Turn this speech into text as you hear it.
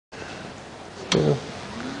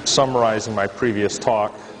Summarizing my previous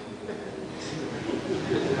talk.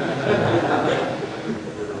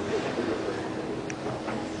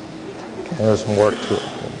 There's more to it.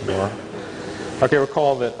 Okay,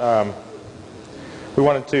 recall that we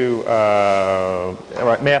wanted to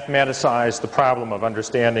mathematicize the problem of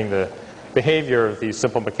understanding the behavior of these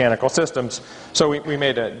simple mechanical systems. So we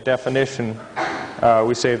made a definition.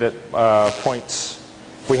 We say that points,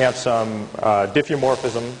 we have some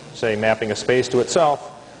diffeomorphism, say mapping a space to itself.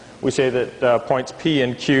 We say that points P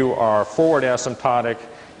and Q are forward asymptotic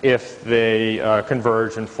if they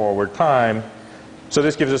converge in forward time. So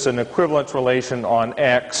this gives us an equivalence relation on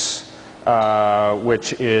X,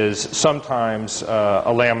 which is sometimes a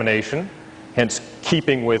lamination, hence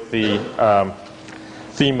keeping with the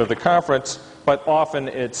theme of the conference, but often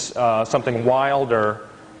it's something wilder.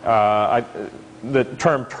 The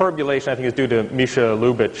term turbulation, I think, is due to Misha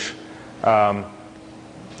Lubitsch,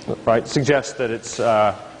 right? Suggests that it's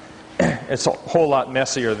a whole lot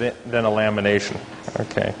messier than a lamination.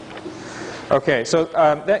 Okay. Okay, so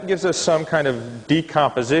that gives us some kind of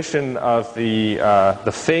decomposition of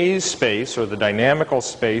the phase space or the dynamical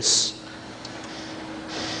space.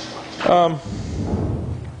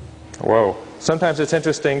 Whoa. Sometimes it's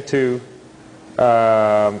interesting to,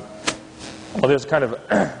 well, there's kind of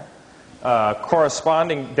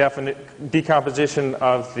corresponding decomposition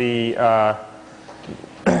of the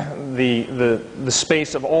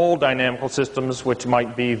space of all dynamical systems, which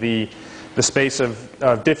might be the space of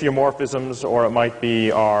diffeomorphisms, or it might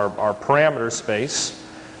be our parameter space,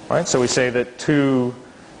 right? So we say that two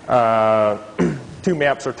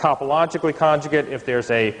maps are topologically conjugate if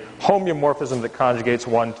there's a homeomorphism that conjugates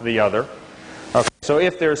one to the other. Okay. So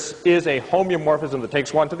if there is a homeomorphism that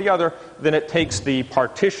takes one to the other, then it takes the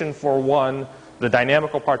partition for one, the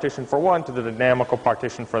dynamical partition for one, to the dynamical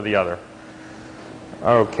partition for the other.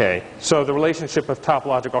 Okay, so the relationship of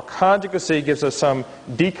topological conjugacy gives us some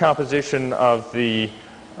decomposition of the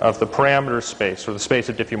parameter space, or the space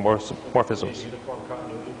of diffeomorphisms. Uniform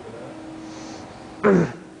continuity for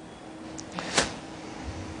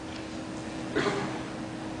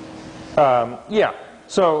that? Yeah.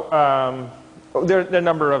 So there are a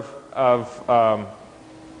number of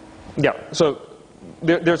yeah. So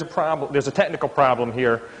there's a problem. There's a technical problem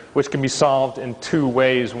here, which can be solved in two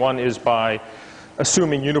ways. One is by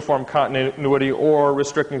assuming uniform continuity or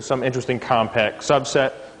restricting some interesting compact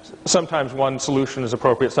subset. Sometimes one solution is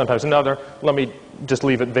appropriate, sometimes another. Let me just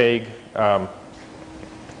leave it vague. I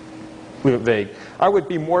would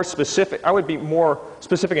be more specific. I would be more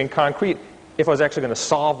specific and concrete if I was actually going to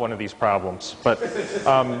solve one of these problems. But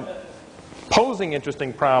posing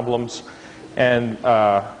interesting problems, and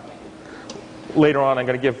later on I'm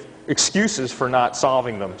going to give excuses for not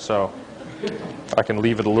solving them. So I can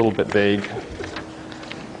leave it a little bit vague.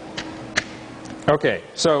 Okay,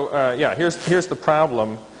 so yeah, here's the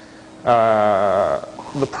problem.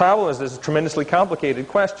 The problem is this is a tremendously complicated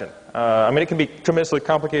question. I mean, it can be tremendously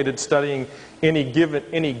complicated studying any given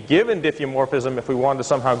diffeomorphism. If we wanted to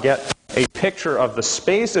somehow get a picture of the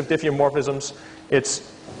space of diffeomorphisms,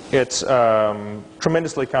 it's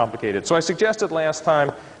tremendously complicated. So I suggested last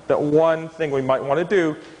time that one thing we might want to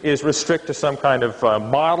do is restrict to some kind of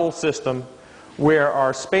model system where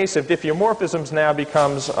our space of diffeomorphisms now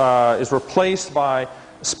becomes is replaced by a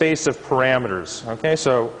space of parameters. Okay,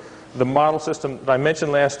 so the model system that I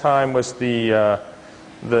mentioned last time was the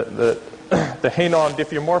Hainan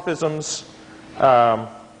diffeomorphisms.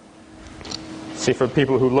 See, for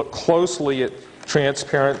people who look closely at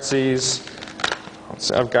transparencies,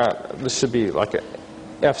 so I've got, this should be like a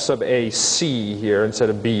F sub A C here instead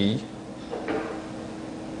of B.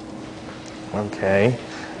 Okay,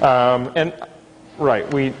 and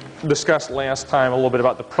right, we discussed last time a little bit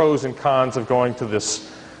about the pros and cons of going to this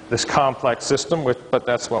complex system, but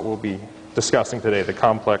that's what we'll be discussing today, the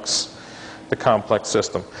complex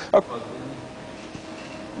system. Okay.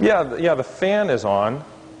 Yeah, the fan is on.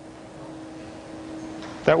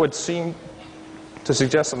 That would seem to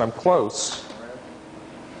suggest that I'm close.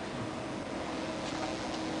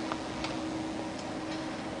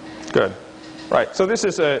 Good. Right, so this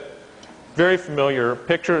is a very familiar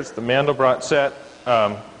picture. It's the Mandelbrot set.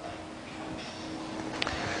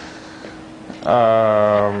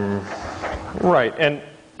 Right, and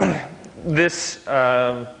this,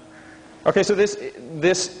 okay, so this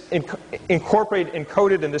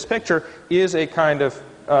encoded in this picture is a kind of,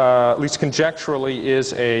 at least conjecturally,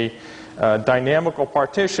 is a dynamical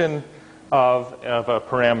partition of a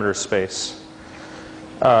parameter space.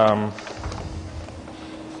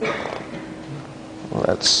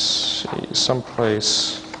 Let's see,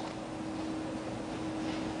 someplace.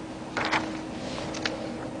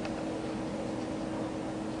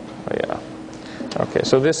 Okay,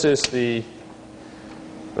 so this is the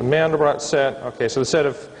Mandelbrot set. Okay, so the set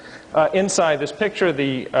of, inside this picture,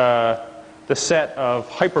 the set of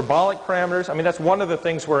hyperbolic parameters. I mean, that's one of the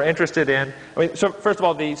things we're interested in. I mean, so first of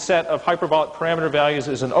all, the set of hyperbolic parameter values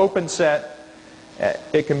is an open set.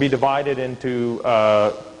 It can be divided into,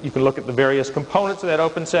 you can look at the various components of that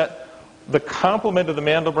open set. The complement of the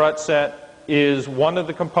Mandelbrot set is one of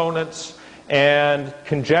the components, and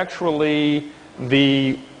conjecturally,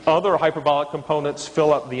 the other hyperbolic components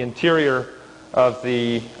fill up the interior of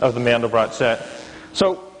the Mandelbrot set.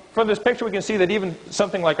 So from this picture, we can see that even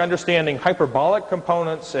something like understanding hyperbolic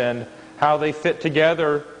components and how they fit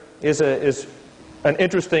together is an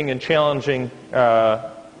interesting and challenging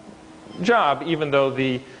job, even though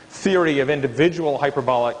the theory of individual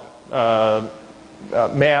hyperbolic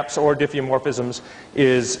maps or diffeomorphisms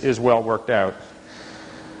is well worked out.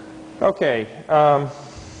 Okay.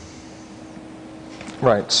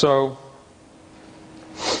 Right. So.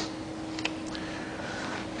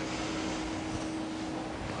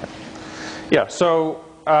 Yeah, so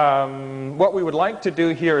what we would like to do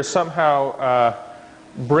here is somehow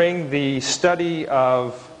bring the study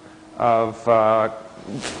of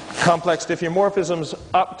complex diffeomorphisms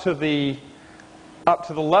up to the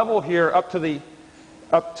level here, up to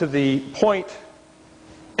the point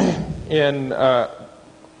in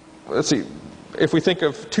let's see, if we think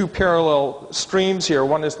of two parallel streams here,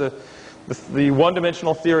 one is the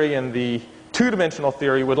one-dimensional theory and the two-dimensional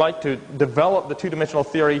theory. We'd like to develop the two-dimensional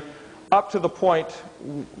theory up to the point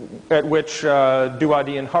at which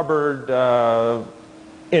Duodee and Hubbard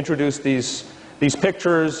introduced these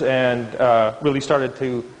pictures and really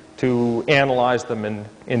started to analyze them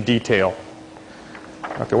in detail.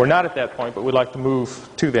 Okay, we're not at that point, but we'd like to move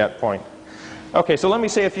to that point. Okay, so let me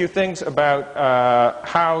say a few things about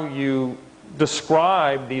how you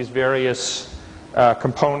describe these various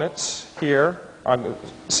components here. I'm going to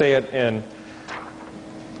say it in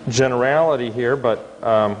generality here, but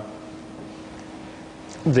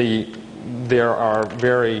there are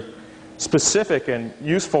very specific and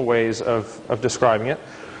useful ways of describing it.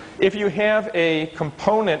 If you have a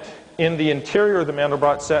component in the interior of the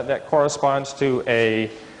Mandelbrot set that corresponds to a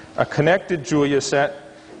connected Julia set,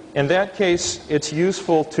 in that case, it's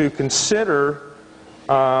useful to consider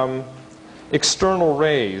external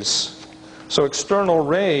rays. So external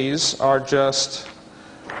rays are just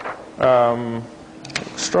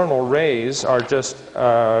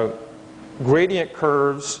gradient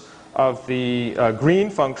curves of the green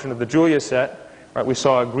function of the Julia set. Right, we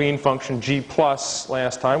saw a green function G plus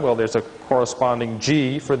last time. Well, there's a corresponding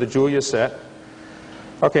G for the Julia set.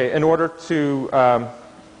 Okay, in order to,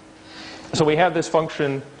 so we have this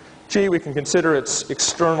function G. We can consider its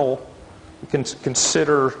external. We can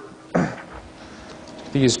consider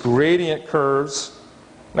these gradient curves.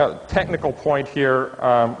 Now, technical point here,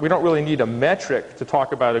 we don't really need a metric to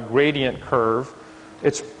talk about a gradient curve.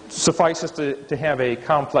 It suffices to have a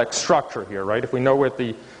complex structure here, right? If we know what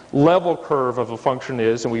the level curve of a function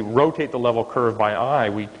is and we rotate the level curve by I,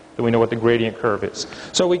 then we know what the gradient curve is.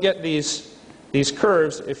 So we get these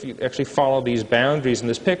curves. If you actually follow these boundaries in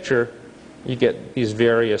this picture, you get these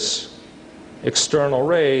various external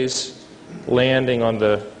rays landing on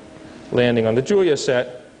the Julia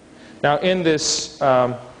set. Now, in this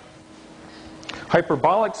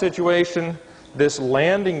hyperbolic situation, this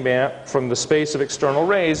landing map from the space of external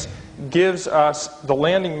rays gives us the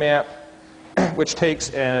landing map, which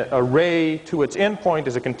takes a ray to its endpoint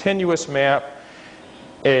as a continuous map.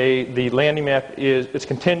 The landing map is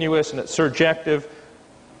continuous and it's surjective,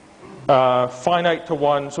 finite to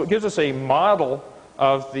 1. So it gives us a model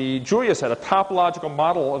of the Julia set, a topological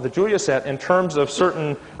model of the Julia set in terms of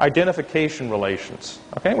certain identification relations,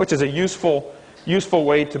 okay, which is a useful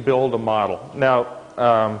way to build a model. Now,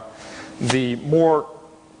 the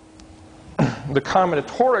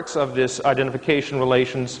combinatorics of this identification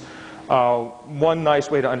relations, one nice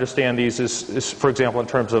way to understand these is, for example, in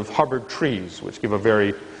terms of Hubbard trees, which give a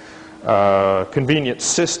very convenient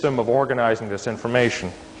system of organizing this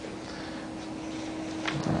information.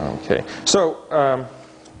 Okay, so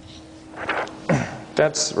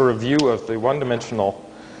that's a review of the one-dimensional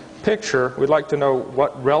picture. We'd like to know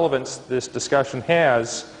what relevance this discussion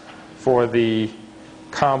has for the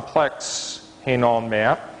complex Hénon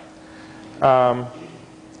map.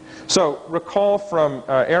 So recall from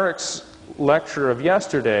Eric's lecture of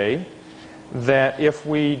yesterday that if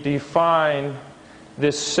we define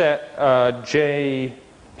this set J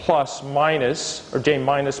plus minus, or J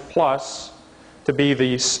minus plus, to be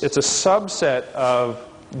it's a subset of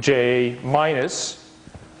J minus,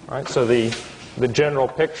 right? So the general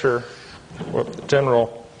picture, or the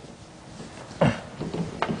general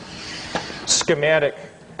schematic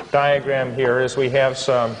diagram here is we have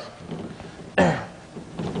some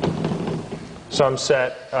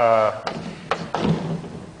set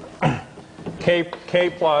K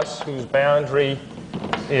plus whose boundary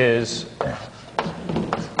is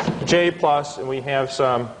J plus, and we have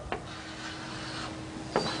some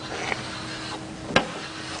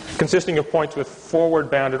consisting of points with forward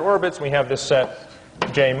bounded orbits. We have this set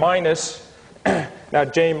J minus. Now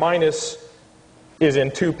J minus is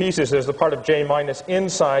in two pieces. There's the part of J minus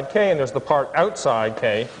inside K, and there's the part outside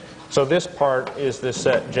K. So this part is this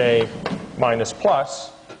set J minus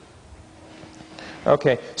plus.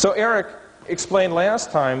 Okay, so Eric explained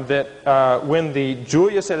last time that when the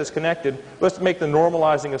Julia set is connected, let's make the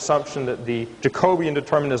normalizing assumption that the Jacobian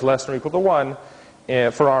determinant is less than or equal to 1.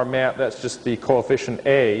 For our map, that's just the coefficient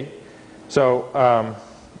A. So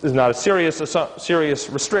this is not a serious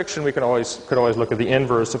restriction. We could always look at the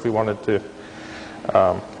inverse if we wanted to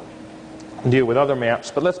deal with other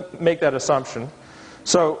maps. But let's make that assumption.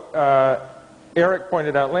 So Eric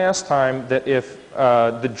pointed out last time that if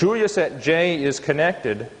the Julia set J is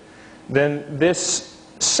connected, then this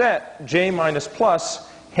set J minus plus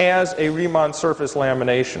has a Riemann surface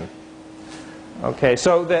lamination. Okay,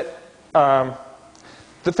 so that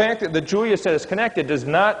the fact that the Julia set is connected does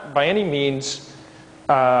not, by any means,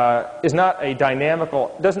 is not a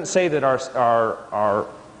dynamical. Doesn't say that our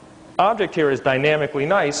object here is dynamically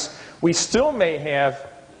nice. We still may have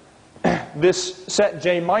this set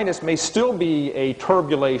J minus may still be a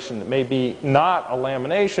turbulation. It may be not a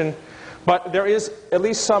lamination, but there is at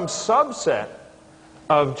least some subset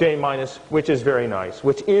of J minus which is very nice,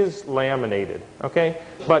 which is laminated. Okay,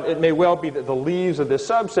 but it may well be that the leaves of this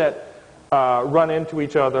subset run into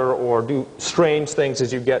each other or do strange things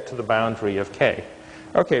as you get to the boundary of K.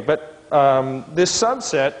 Okay, but this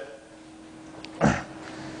subset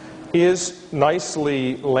is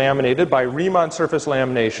nicely laminated by Riemann surface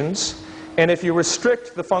laminations, and if you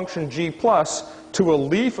restrict the function G plus to a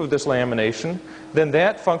leaf of this lamination, then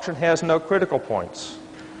that function has no critical points.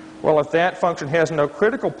 Well, if that function has no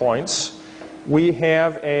critical points, we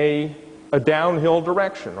have a downhill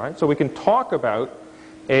direction, right? So we can talk about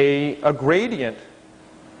a gradient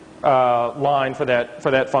line for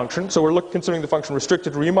that function. So we're considering the function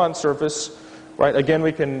restricted to Riemann surface, right? Again,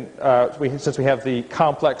 we can, since we have the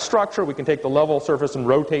complex structure, we can take the level surface and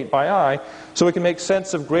rotate by eye, so we can make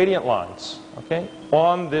sense of gradient lines, okay,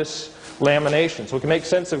 on this lamination. So we can make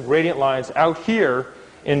sense of gradient lines out here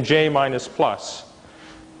in J minus plus.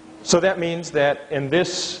 So that means that in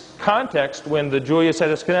this context, when the Julia set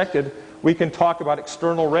is connected, we can talk about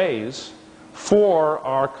external rays for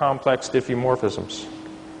our complex diffeomorphisms.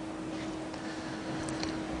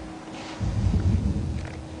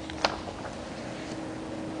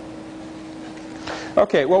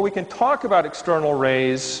 Okay, well, we can talk about external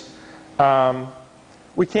rays.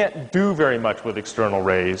 We can't do very much with external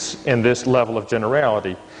rays in this level of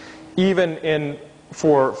generality. Even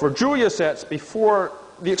for Julia sets, before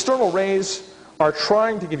the external rays are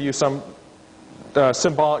trying to give you some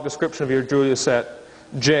symbolic description of your Julia set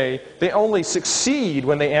J, they only succeed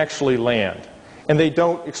when they actually land. And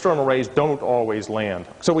external rays don't always land.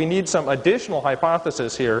 So we need some additional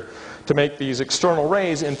hypothesis here to make these external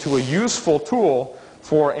rays into a useful tool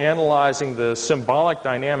for analyzing the symbolic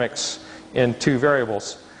dynamics in two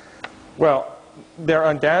variables. Well, there are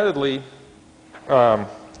undoubtedly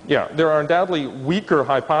weaker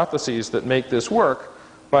hypotheses that make this work,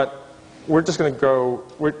 but we're just going to go,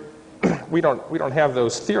 we don't have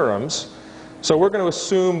those theorems, so we're going to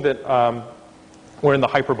assume that we're in the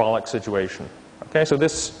hyperbolic situation. Okay, so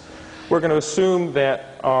we're going to assume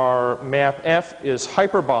that our map F is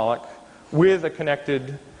hyperbolic with a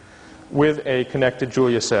connected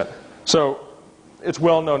Julia set. So it's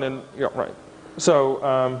well known right.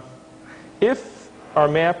 So if our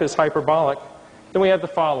map is hyperbolic, then we have the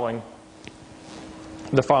following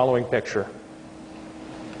picture.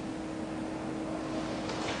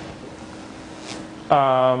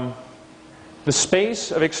 The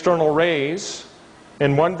space of external rays,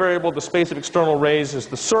 in one variable, the space of external rays is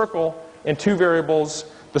the circle. In two variables,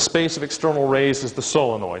 the space of external rays is the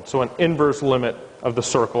solenoid. So an inverse limit of the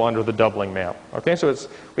circle under the doubling map. Okay, so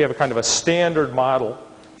we have a kind of a standard model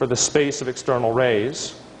for the space of external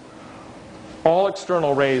rays. All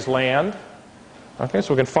external rays land. Okay,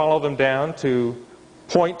 so we can follow them down to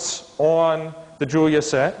points on the Julia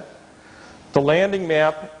set. The landing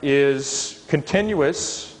map is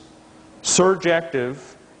continuous,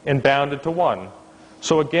 surjective, and bounded to 1.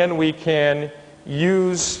 So again, we can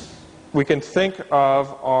think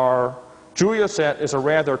of our Julia set as a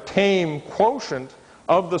rather tame quotient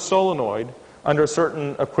of the solenoid under a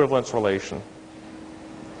certain equivalence relation.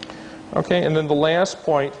 Okay, and then the last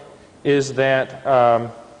point is that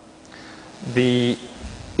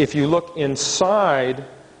if you look inside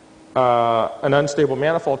an unstable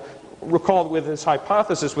manifold, recall with this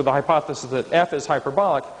hypothesis, with the hypothesis that F is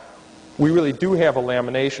hyperbolic, we really do have a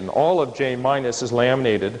lamination. All of J minus is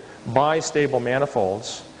laminated by stable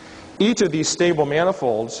manifolds. Each of these stable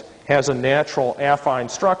manifolds has a natural affine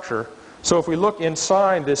structure. So if we look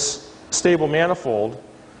inside this stable manifold,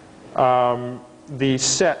 the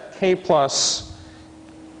set K plus,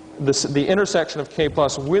 the intersection of K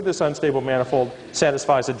plus with this unstable manifold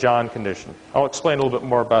satisfies a John condition. I'll explain a little bit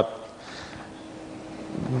more about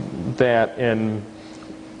that when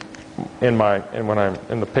I'm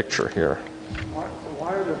in the picture here.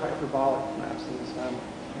 Why are there hyperbolic maps in this family?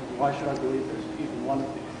 And why should I believe there's even one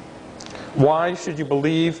of these? Why should you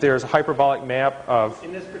believe there's a hyperbolic map of...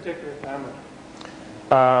 In this particular family.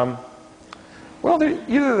 Well,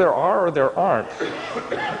 either there are or there aren't.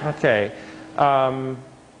 Okay.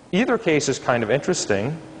 Either case is kind of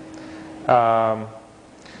interesting. Yeah,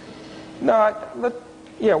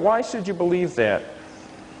 why should you believe that?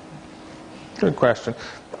 Good question.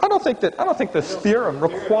 I don't think the theorem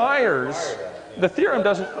requires. The theorem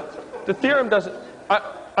doesn't.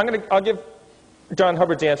 I'll give John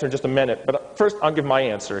Hubbard's answer in just a minute, but first I'll give my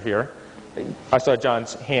answer here. I saw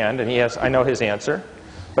John's hand, and I know his answer.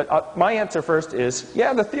 But my answer first is,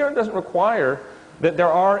 yeah, the theorem doesn't require that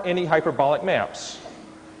there are any hyperbolic maps.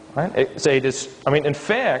 Right? In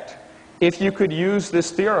fact, if you could use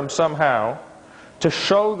this theorem somehow to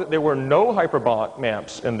show that there were no hyperbolic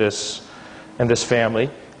maps in this family,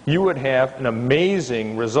 you would have an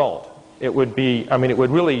amazing result. It would be, it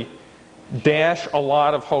would really dash a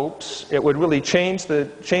lot of hopes. It would really change the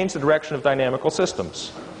direction of dynamical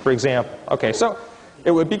systems, for example. Okay, so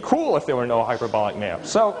it would be cool if there were no hyperbolic maps.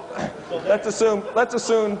 So let's assume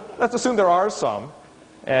there are some,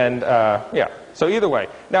 and yeah. So either way.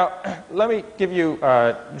 Now let me give you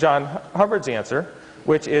John Hubbard's answer,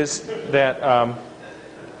 which is that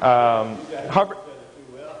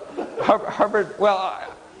Hubbard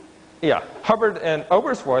and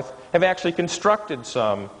Obersworth have actually constructed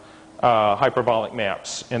some hyperbolic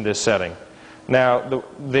maps in this setting. Now,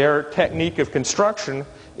 their technique of construction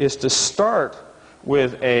is to start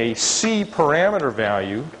with a C parameter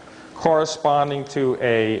value corresponding to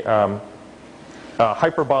a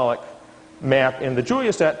hyperbolic map in the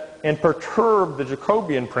Julia set and perturb the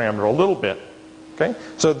Jacobian parameter a little bit. Okay?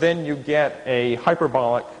 So then you get a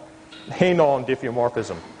hyperbolic Hénon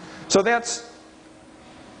diffeomorphism. So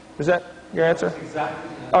is that your answer? That's exactly.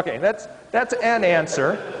 Okay, that's an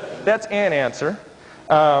answer. That's an answer.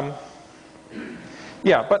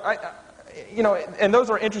 Yeah, but and those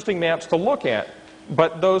are interesting maps to look at.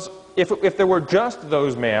 But those, if there were just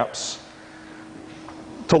those maps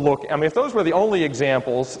to look, if those were the only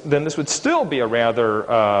examples, then this would still be a rather,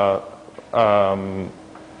 a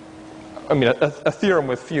theorem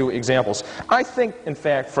with few examples. I think, in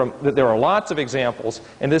fact, that there are lots of examples,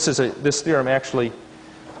 and this theorem actually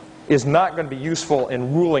is not going to be useful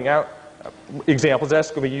in ruling out examples.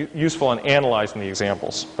 That's going to be useful in analyzing the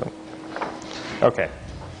examples. Okay.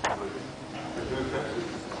 An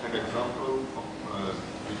example of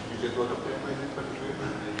you get what of them I think that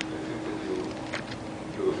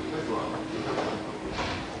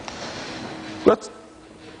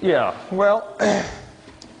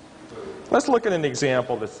let's look at an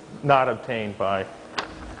example that's not obtained by,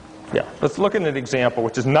 let's look at an example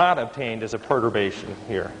which is not obtained as a perturbation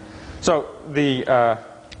here. So this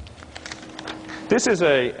is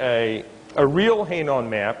a real Hénon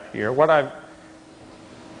map here.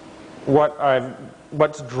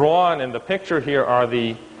 What's drawn in the picture here are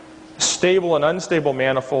the stable and unstable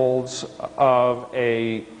manifolds of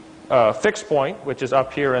a fixed point, which is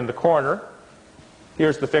up here in the corner.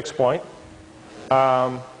 Here's the fixed point.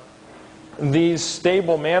 These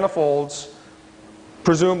stable manifolds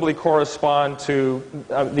presumably correspond to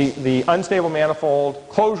the unstable manifold.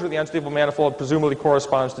 Closure of the unstable manifold presumably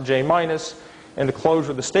corresponds to J minus, and the closure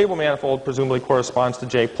of the stable manifold presumably corresponds to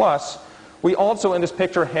J plus. We also in this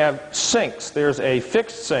picture have sinks. There's a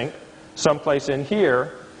fixed sink someplace in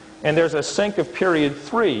here, and there's a sink of period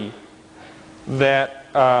 3 that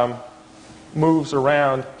moves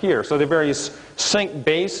around here. So there are various sink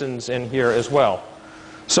basins in here as well.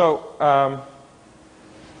 So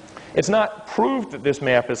it's not proved that this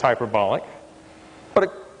map is hyperbolic, but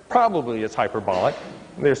it probably is hyperbolic.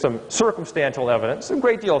 There's some circumstantial evidence, a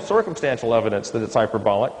great deal of circumstantial evidence that it's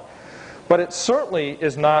hyperbolic, but it certainly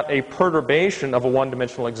is not a perturbation of a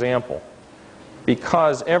one-dimensional example,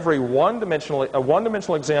 because every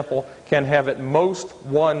one-dimensional example can have at most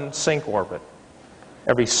one sink orbit.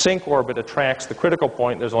 every sync orbit attracts the critical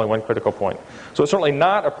point. There's only one critical point. So it's certainly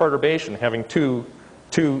not a perturbation having two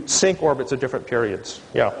sync orbits at different periods.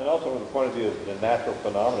 Yeah. And also from the point of view of the natural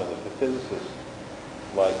phenomenon that the physicists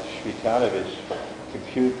like Shvetanovich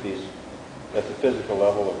compute these at the physical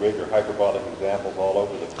level of rigor hyperbolic examples all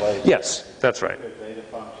over the place. Yes, that's right. Data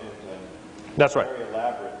functions and that's right. very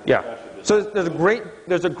elaborate. Yeah. So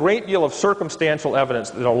there's a great deal of circumstantial evidence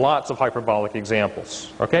that there are lots of hyperbolic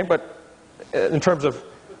examples. Okay, but in terms of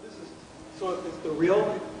But this is, so it's the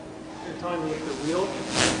real, you're telling me it's the real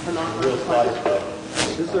phenomenon? Real slice, right?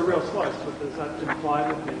 This is a real slice, but does that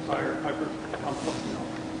imply that the entire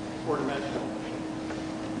four-dimensional?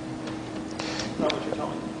 Is that what you're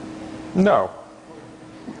telling me? no.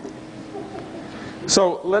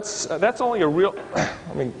 So that's only a real,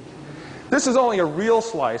 I mean, this is only a real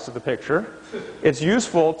slice of the picture. It's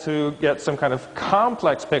useful to get some kind of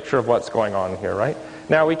complex picture of what's going on here, right?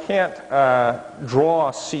 Now, we can't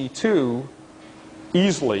draw C2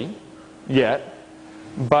 easily yet,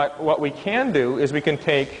 but what we can do is we can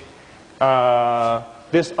take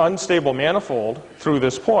this unstable manifold through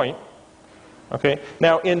this point. Okay?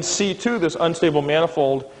 Now, in C2, this unstable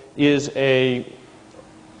manifold is a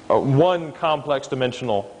one complex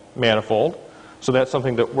dimensional manifold. So that's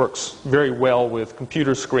something that works very well with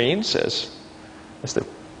computer screens, as the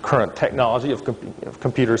current technology of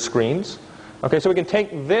computer screens. Okay, so we can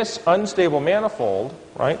take this unstable manifold,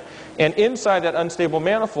 right, and inside that unstable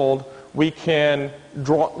manifold we can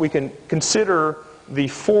consider the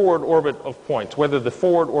forward orbit of points, whether the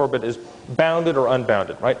forward orbit is bounded or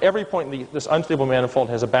unbounded, right? Every point in this unstable manifold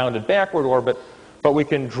has a bounded backward orbit, but we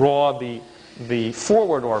can draw the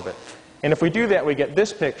forward orbit. And if we do that, we get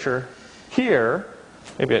this picture here.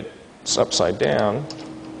 Maybe it's upside down.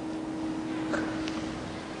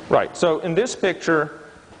 Right, so in this picture,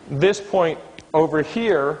 this point over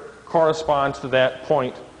here corresponds to that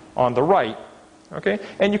point on the right. Okay?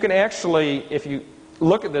 And you can actually, if you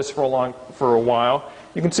look at this for a while,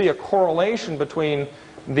 you can see a correlation between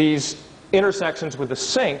these intersections with the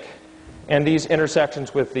sink and these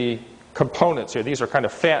intersections with the components here. These are kind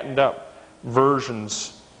of fattened up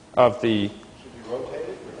versions of the... Should you rotate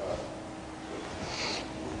it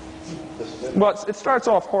or not? Well, it starts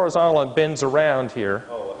off horizontal and bends around here.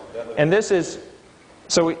 Oh, and this is...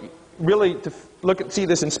 So really, to see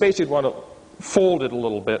this in space, you'd want to fold it a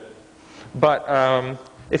little bit. But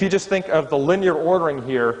if you just think of the linear ordering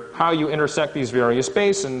here, how you intersect these various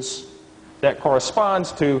basins, that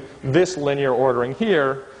corresponds to this linear ordering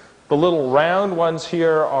here. The little round ones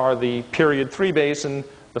here are the period 3 basin.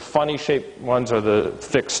 The funny shaped ones are the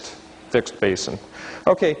fixed basin.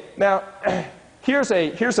 Okay, now here's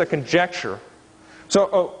a conjecture.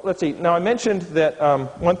 So let's see. Now I mentioned that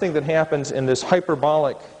one thing that happens in this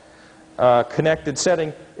hyperbolic connected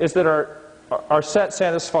setting is that our set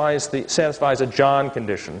satisfies a John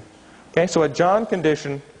condition. Okay, so a John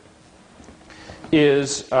condition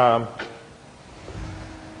is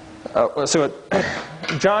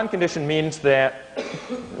John condition means that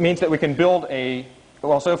we can build a,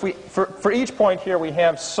 well, so if we for each point here we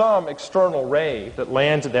have some external ray that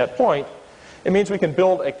lands at that point, it means we can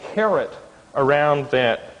build a caret around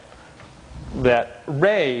that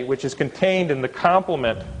ray, which is contained in the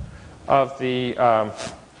complement of the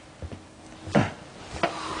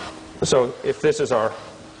so if this is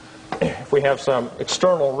if we have some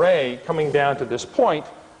external ray coming down to this point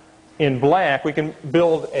in black, we can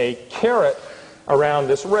build a caret around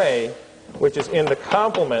this ray, which is in the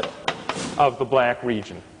complement of the black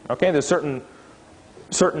region. Okay, there's certain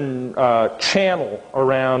channel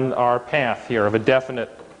around our path here of a definite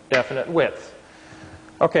width.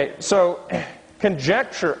 Okay, so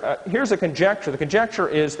conjecture. Here's a conjecture. The conjecture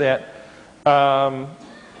is that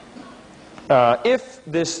if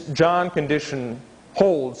this John condition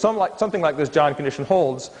holds, something like this John condition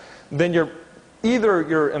holds, then either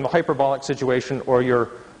you're in the hyperbolic situation or you're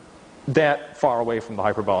that far away from the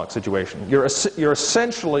hyperbolic situation. You're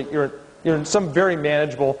essentially in some very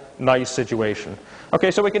manageable, nice situation. Okay,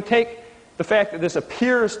 so we can take the fact that this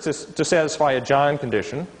appears to satisfy a John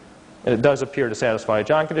condition, and it does appear to satisfy a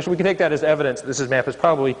John condition. We can take that as evidence that this map is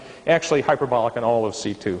probably actually hyperbolic in all of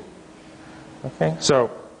C2. Okay, so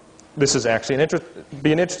this is actually an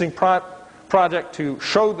interesting project to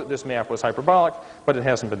show that this map was hyperbolic, but it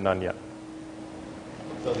hasn't been done yet.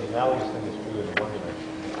 So the analogous thing is true in one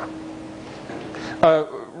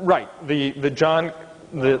dimension. Right. The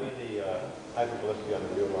Hyperbolicity on the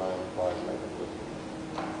real line implies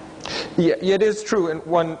hyperbolicity. Yeah, it is true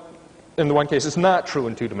in the one case. It's not true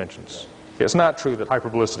in 2 dimensions. It's not true that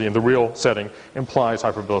hyperbolicity in the real setting implies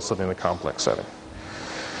hyperbolicity in the complex setting.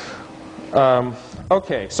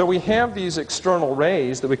 Okay, so we have these external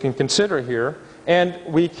rays that we can consider here, and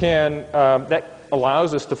we can, that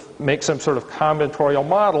allows us to make some sort of combinatorial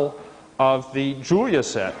model of the Julia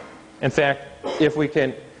set. In fact, if we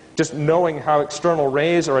can, just knowing how external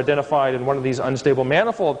rays are identified in one of these unstable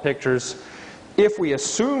manifold pictures, if we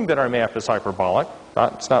assume that our map is hyperbolic,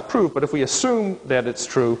 it's not proved, but if we assume that it's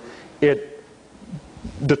true, it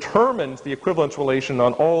determines the equivalence relation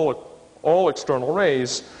on all external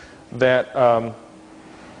rays that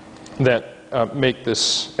make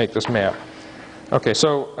this map. Okay,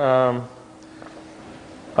 so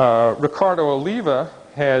Ricardo Oliva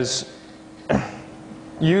has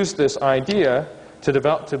used this idea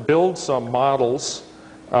to build some models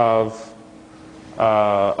of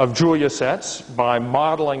Julia sets by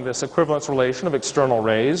modeling this equivalence relation of external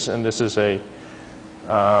rays, and this is a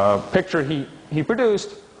picture he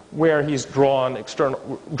produced where he's drawn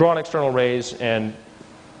external rays, and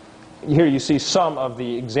here you see some of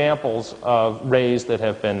the examples of rays that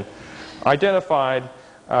have been identified.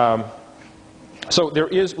 So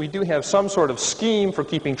we do have some sort of scheme for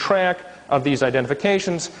keeping track of these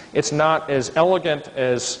identifications. It's not as elegant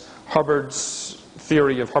as Hubbard's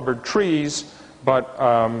theory of Hubbard trees, but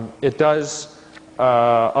it does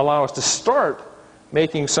allow us to start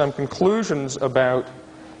making some conclusions about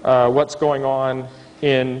what's going on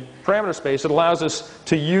in parameter space. It allows us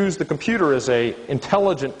to use the computer as an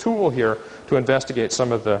intelligent tool here to investigate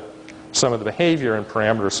some of the behavior in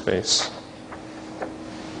parameter space.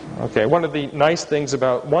 Okay, one of the nice things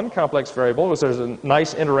about one complex variable is there's a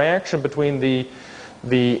nice interaction between the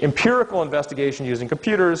empirical investigation using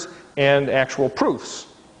computers and actual proofs.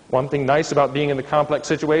 One thing nice about being in the complex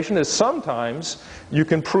situation is sometimes you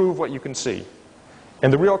can prove what you can see.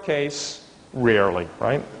 In the real case, rarely,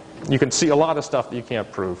 right? You can see a lot of stuff that you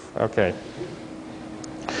can't prove. Okay.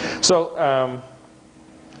 So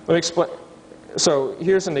let me explain. So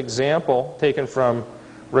here's an example taken from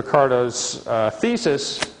Ricardo's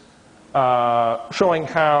thesis showing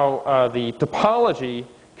how the topology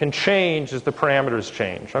can change as the parameters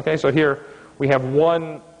change. Okay, so here we have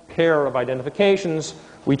one pair of identifications.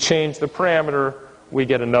 We change the parameter, we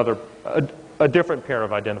get a different pair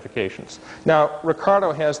of identifications. Now,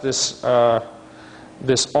 Ricardo has this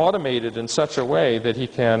this automated in such a way that he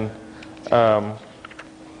can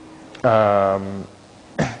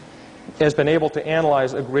has been able to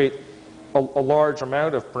analyze a large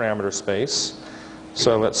amount of parameter space.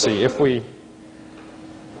 So let's see if we.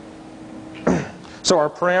 So our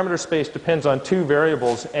parameter space depends on two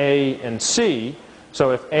variables, A and C.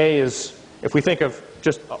 So if we think of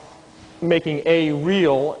just making A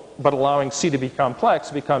real but allowing C to be complex,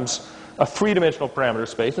 it becomes a three-dimensional parameter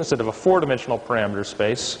space instead of a four-dimensional parameter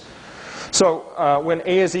space. So when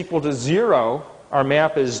A is equal to 0, our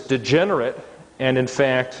map is degenerate, and in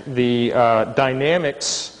fact the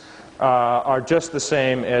dynamics are just the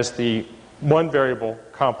same as the one-variable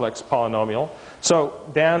complex polynomial. So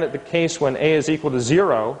down at the case when A is equal to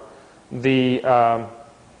 0, the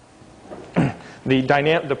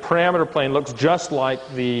parameter plane looks just like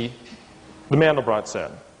the Mandelbrot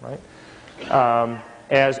set, right?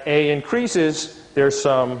 As A increases, there's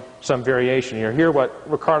some variation here. Here what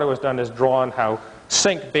Ricardo has done is drawn how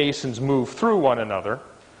sink basins move through one another.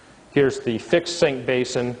 Here's the fixed sink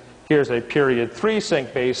basin. Here's a period 3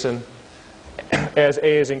 sink basin. As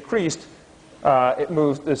A is increased,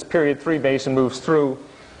 this period 3 basin moves through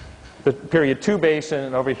the period 2 basin,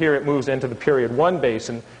 and over here it moves into the period 1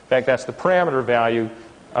 basin. In fact, that's the parameter value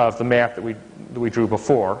of the map that we drew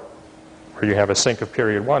before, where you have a sink of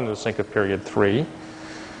period 1 and a sink of period 3.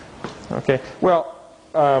 Okay, well,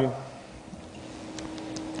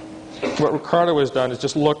 what Ricardo has done is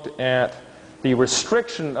just looked at the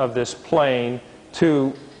restriction of this plane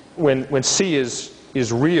to when C is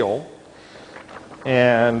real,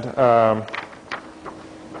 and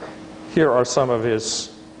here are some of his.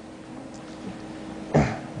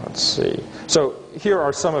 Let's see. So here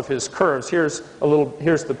are some of his curves. Here's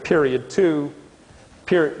the period 2.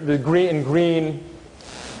 The green.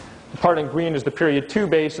 The part in green is the period 2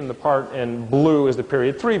 basin. The part in blue is the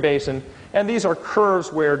period 3 basin. And these are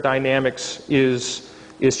curves where dynamics is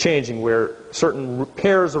changing, where certain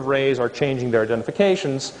pairs of rays are changing their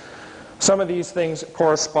identifications. Some of these things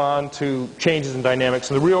correspond to changes in dynamics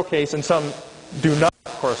in the real case, and some do not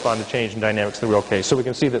correspond to change in dynamics in the real case. So we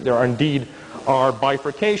can see that there are indeed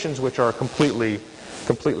bifurcations which are completely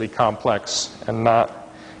complex and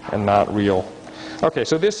not real. Okay,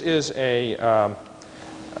 so this is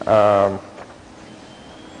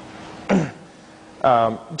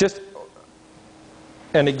just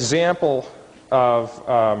an example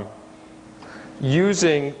of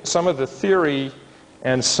using some of the theory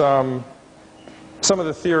and some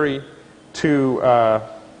the theory to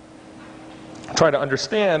try to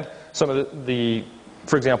understand some of the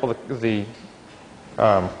for example,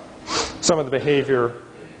 some of the behavior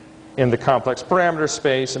in the complex parameter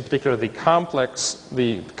space, in particular the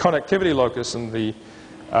connectivity locus in the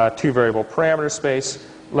two-variable parameter space.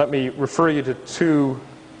 Let me refer you to two.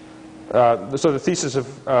 So the thesis of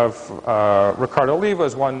Ricardo Oliva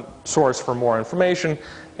is one source for more information,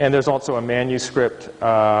 and there's also a manuscript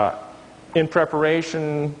in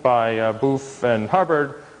preparation by Booth and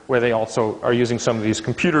Hubbard, where they also are using some of these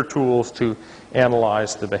computer tools to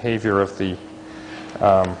analyze the behavior of the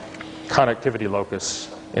connectivity locus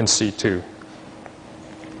in C2.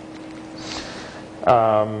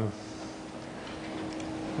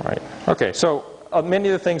 Right. Okay. So many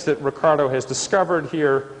of the things that Ricardo has discovered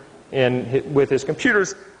here with his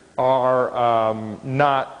computers are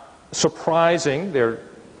not surprising.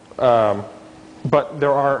 But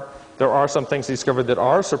there are some things he discovered that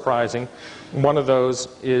are surprising. One of those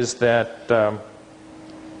is that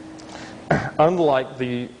unlike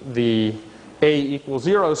the A equals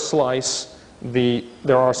 0 slice,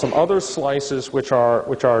 there are some other slices which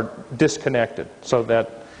are disconnected. So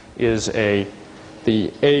that is the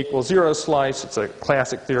A equals 0 slice. It's a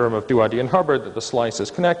classic theorem of Duodie and Hubbard that the slice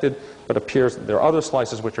is connected, but it appears that there are other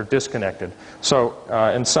slices which are disconnected. So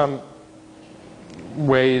in some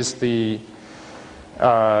ways, the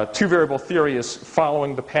two-variable theory is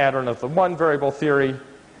following the pattern of the one-variable theory,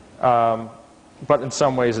 but in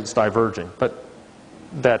some ways it's diverging. But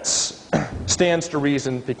that stands to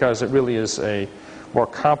reason because it really is a more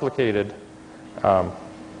complicated. Is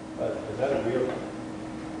that a real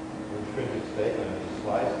intrinsic statement of the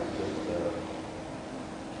slice? It's just, it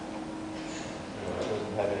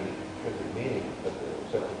doesn't have any intrinsic meaning, but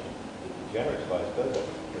except the degenerate slice does have.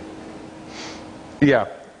 Yeah.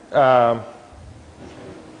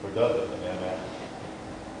 Or does it? I mean, I'm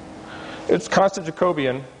asking. It's constant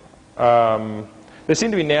Jacobian. There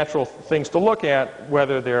seem to be natural things to look at,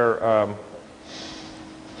 whether they're,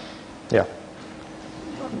 yeah.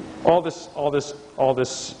 All this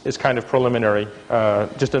is kind of preliminary,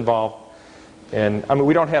 just involved. And I mean,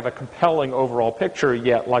 we don't have a compelling overall picture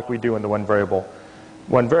yet, like we do in the one variable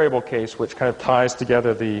case, which kind of ties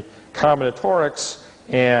together the combinatorics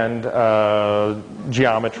and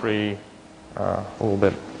geometry a little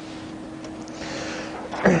bit.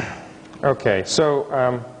 Okay, so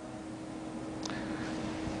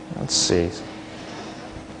let's see.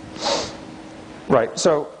 Right,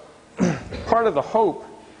 so part of the hope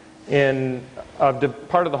in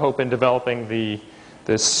developing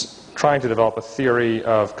trying to develop a theory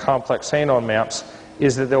of complex Hanon maps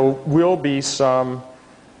is that there will be some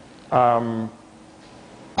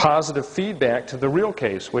positive feedback to the real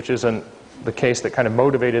case, which is the case that kind of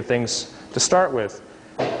motivated things to start with.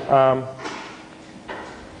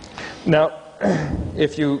 Now,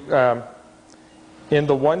 if you, in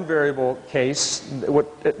the one variable case,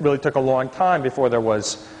 it really took a long time before there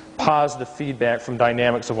was positive feedback from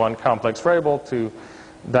dynamics of one complex variable to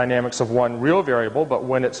dynamics of one real variable, but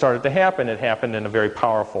when it started to happen, it happened in a very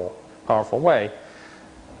powerful way.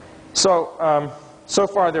 So, so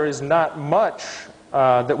far there is not much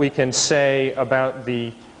that we can say about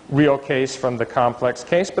the real case from the complex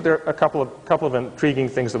case, but there are a couple of intriguing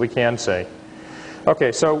things that we can say.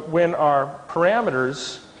 Okay, so when our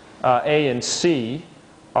parameters A and C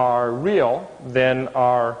are real, then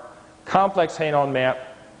our complex Hanon map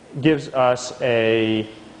gives us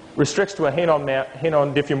restricts to a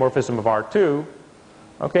Hanon diffeomorphism of R2.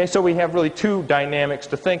 Okay, so we have really two dynamics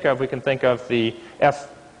to think of. We can think of the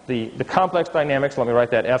complex dynamics, let me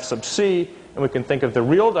write that F sub C, and we can think of the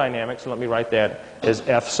real dynamics, and let me write that as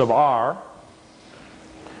F sub R.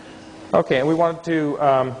 Okay, and we wanted to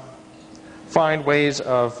find ways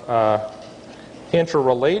of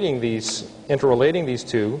interrelating these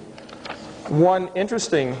two. One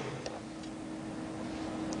interesting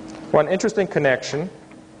connection.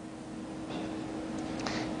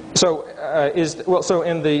 So so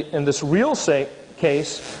in this real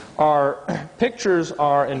case, our pictures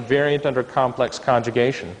are invariant under complex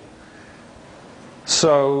conjugation.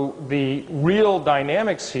 So the real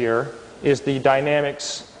dynamics here is the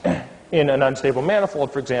dynamics in an unstable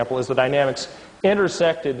manifold, for example, is the dynamics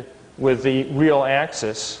intersected with the real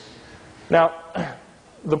axis. Now,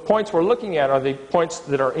 the points we're looking at are the points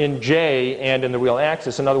that are in J and in the real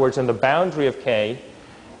axis. In other words, in the boundary of K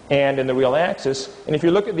and in the real axis. And if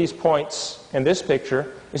you look at these points in this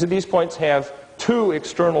picture, you see these points have two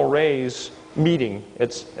external rays meeting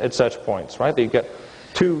at such points, right? You get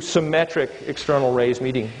two symmetric external rays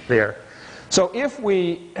meeting there. So if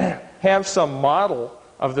we have some model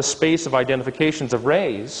of the space of identifications of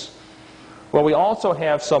rays, Well, we also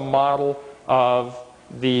have some model of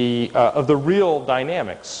the real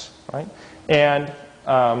dynamics, right? And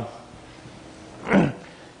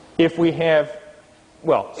if we have,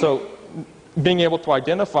 well, so being able to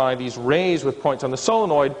identify these rays with points on the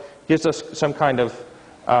solenoid gives us some kind of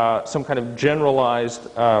generalized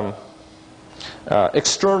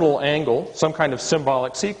external angle, some kind of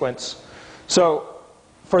symbolic sequence. So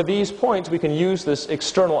for these points, we can use this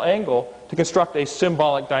external angle to construct a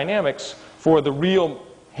symbolic dynamics for the real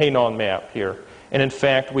Hainon map here. And in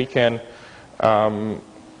fact, we can, at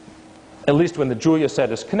least when the Julia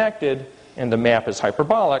set is connected and the map is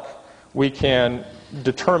hyperbolic, we can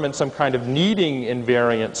determine some kind of kneading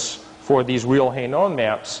invariance for these real Hainon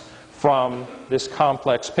maps from this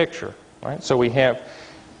complex picture. Right? So we have,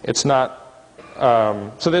 it's not,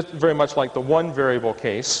 so that's very much like the one variable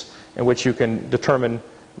case in which you can determine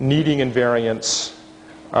kneading invariance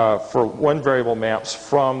for one variable maps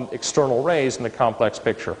from external rays in the complex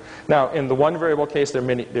picture. Now, in the one variable case,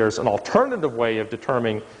 there's an alternative way of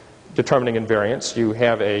determining invariance. You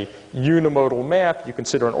have a unimodal map. You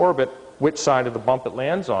consider an orbit, which side of the bump it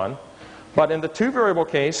lands on. But in the two variable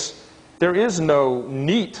case, there is no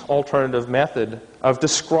neat alternative method of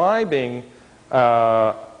describing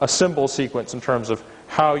a symbol sequence in terms of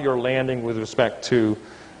how you're landing with respect to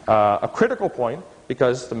a critical point,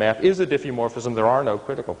 because the map is a diffeomorphism. There are no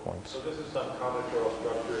critical points. So this is some combinatorial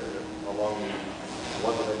structure along the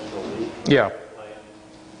one-dimensional leaf? Yeah. Plane.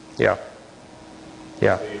 Yeah.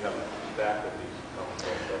 Yeah. So you have a stack of these combinatorial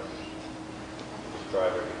structures to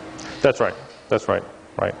describe everything. That's right. That's right.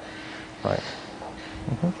 Right. Right.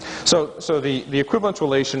 Mm-hmm. So the equivalence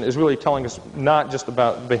relation is really telling us not just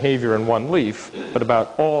about behavior in one leaf, but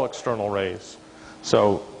about all external rays.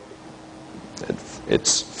 So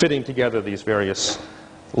it's fitting together these various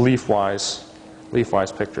leaf-wise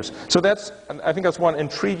pictures. So I think that's one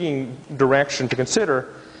intriguing direction to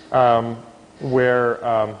consider,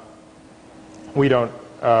 where we don't.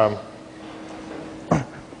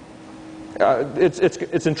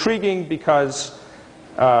 It's intriguing because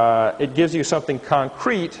it gives you something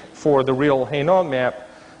concrete for the real Hainon map,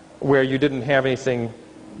 where you didn't have anything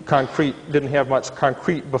concrete, didn't have much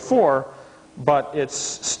concrete before. But it's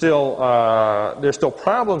still, there's still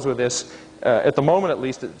problems with this. At the moment, at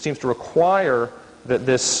least, it seems to require that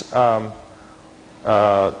this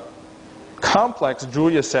complex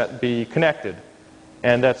Julia set be connected.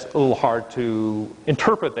 And that's a little hard to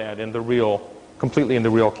interpret that in the real, completely in the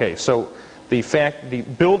real case. So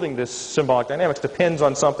building this symbolic dynamics depends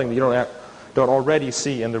on something that you don't already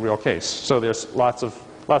see in the real case. So there's lots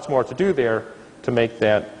more to do there to make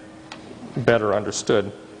that better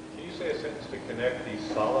understood. Can you say a sentence to connect the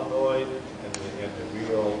solenoid and the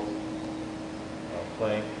real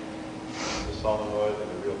plane? The solenoid and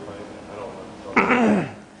the real plane? I don't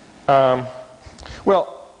know.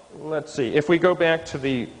 Well, let's see. If we go back to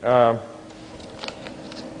the,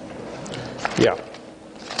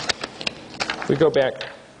 if we go back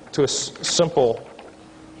to a simple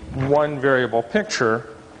one variable picture,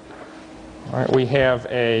 all right, we have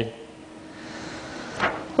a,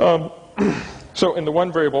 so in the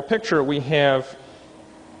one variable picture, we have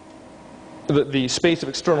the space of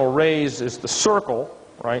external rays is the circle,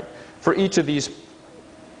 right? For each of these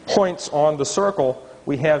points on the circle,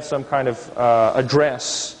 we have some kind of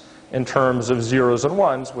address in terms of zeros and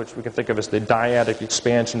ones, which we can think of as the dyadic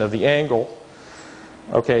expansion of the angle.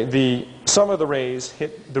 Okay, some of the rays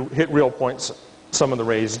hit real points, some of the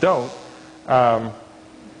rays don't.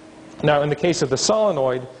 Now, in the case of the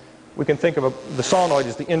solenoid, we can think of the solenoid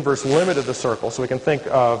as the inverse limit of the circle. So we can think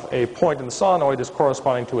of a point in the solenoid as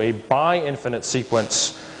corresponding to a bi-infinite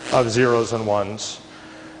sequence of zeros and ones.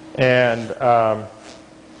 And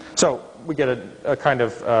so we get a kind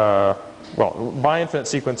of, bi-infinite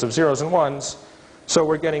sequence of zeros and ones. So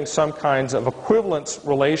we're getting some kinds of equivalence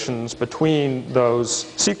relations between those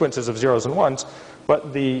sequences of zeros and ones. But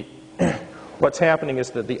what's happening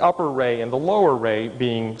is that the upper ray and the lower ray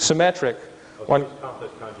being symmetric.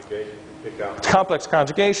 Complex conjugation to pick out. Complex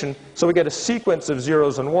conjugation. So we get a sequence of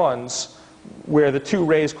zeros and ones where the two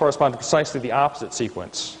rays correspond to precisely the opposite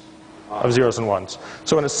sequence of zeros and ones.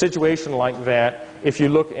 So in a situation like that, if you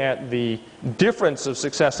look at the difference of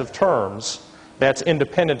successive terms, that's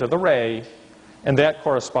independent of the ray, and that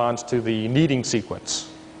corresponds to the kneading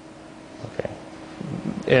sequence. Okay.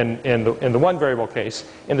 In the one variable case.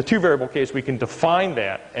 In the two variable case, we can define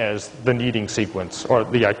that as the kneading sequence, or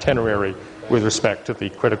the itinerary with respect to the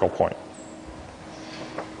critical point.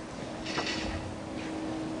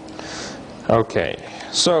 Okay,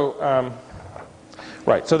 so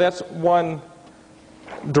right, so that's one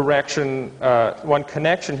direction, one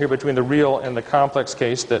connection here between the real and the complex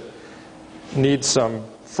case that needs some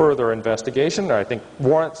further investigation, or I think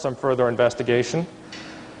warrants some further investigation.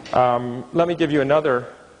 Let me give you another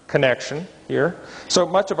connection here. So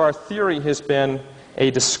much of our theory has been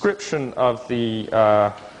a description of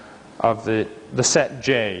the set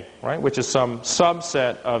J, right, which is some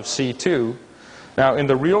subset of C2. Now, in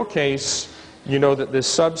the real case, you know that this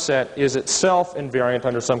subset is itself invariant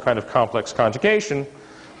under some kind of complex conjugation,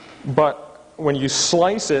 but when you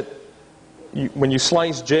slice it, when you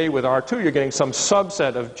slice J with R2, you're getting some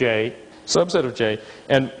subset of J,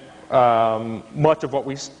 and much of what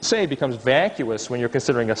we say becomes vacuous when you're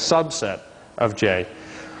considering a subset of J.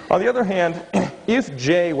 On the other hand, if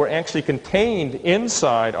J were actually contained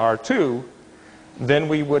inside R2, then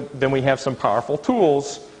we have some powerful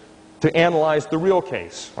tools to analyze the real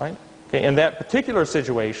case, right? Okay, in that particular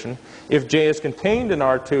situation, if J is contained in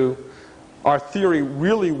R2, our theory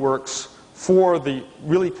really works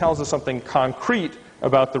really tells us something concrete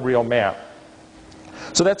about the real map.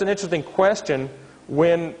 So that's an interesting question.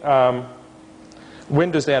 When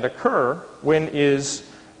does that occur? When is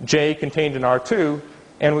J contained in R2?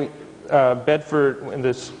 And Bedford, in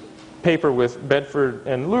this paper with Bedford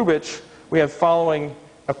and Lubitsch, we have following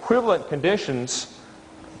equivalent conditions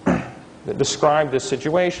that describe this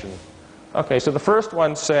situation. Okay, so the first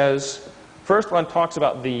one talks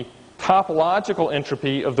about the topological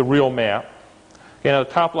entropy of the real map. You know,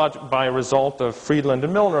 by a result of Friedland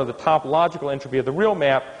and Milner, the topological entropy of the real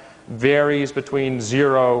map varies between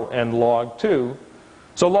 0 and log 2.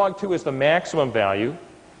 So log 2 is the maximum value.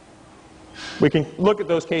 We can look at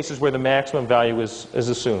those cases where the maximum value is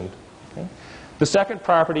assumed. Okay? The second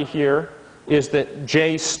property here is that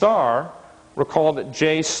J star, recall that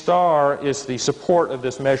J star is the support of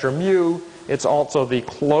this measure mu. It's also the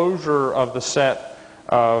closure of the set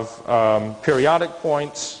of periodic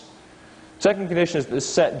points. Second condition is that this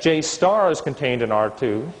set J star is contained in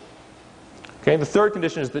R2. Okay, the third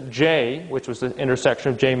condition is that J, which was the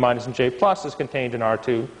intersection of J minus and J plus, is contained in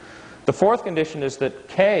R2. The fourth condition is that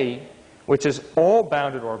K, which is all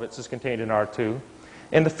bounded orbits, is contained in R2.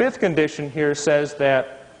 And the fifth condition here says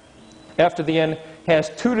that f to the n has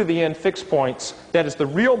 2 to the n fixed points. That is, the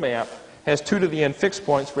real map has 2 to the n fixed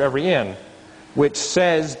points for every n, which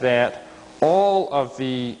says that all of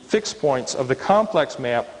the fixed points of the complex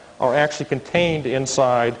map are actually contained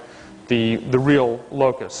inside the real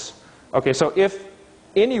locus. Okay, so if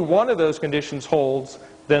any one of those conditions holds,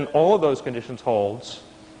 then all of those conditions holds.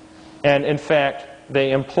 And in fact,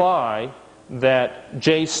 they imply that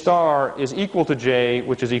J star is equal to J,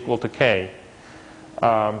 which is equal to K.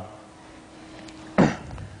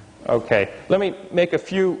 Okay, let me make a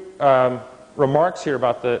few remarks here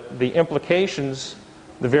about the implications,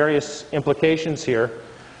 the various implications here.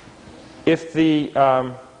 If the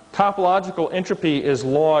topological entropy is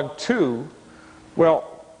log 2, well,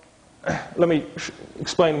 let me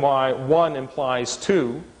explain why 1 implies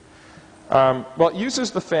 2. Well, it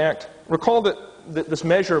uses the fact, recall that this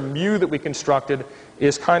measure mu that we constructed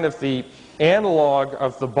is kind of the analog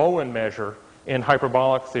of the Bowen measure in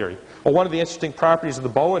hyperbolic theory. Well, one of the interesting properties of the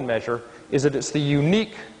Bowen measure is that it's the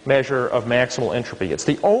unique measure of maximal entropy. It's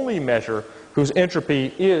the only measure whose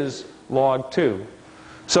entropy is log 2.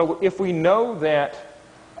 So if we know that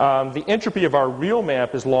the entropy of our real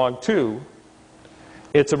map is log 2,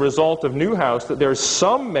 it's a result of Newhouse that there's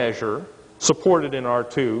some measure supported in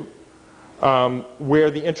R2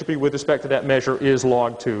 where the entropy with respect to that measure is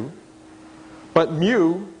log 2. But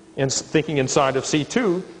mu, thinking inside of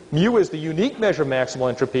C2, mu is the unique measure of maximal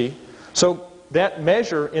entropy. So that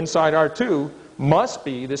measure inside R2 must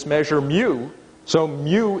be this measure mu. So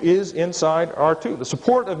mu is inside R2. The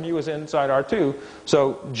support of mu is inside R2.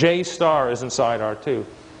 So J star is inside R2.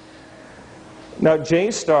 Now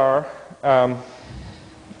J star,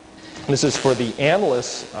 this is for the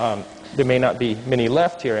analysts. There may not be many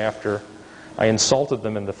left here after I insulted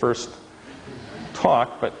them in the first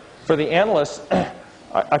talk. But for the analysts,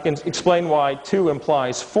 I can explain why 2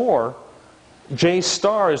 implies 4. J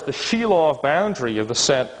star is the Xi law of boundary of the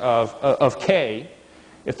set of K.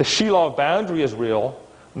 If the Xi law of boundary is real,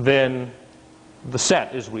 then the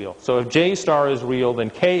set is real. So if J star is real, then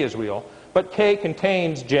K is real. But K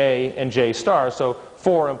contains J and J star, so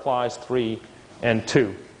 4 implies 3 and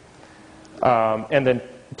 2. And then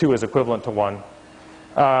 2 is equivalent to 1.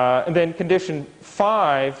 And then condition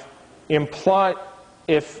 5 imply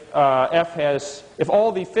if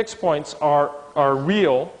all the fixed points are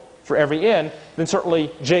real for every n, then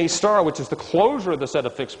certainly J star, which is the closure of the set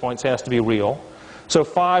of fixed points, has to be real. So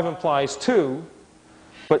 5 implies 2,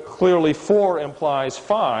 but clearly 4 implies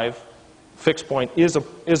 5. Fixed point is a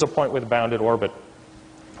point with a bounded orbit.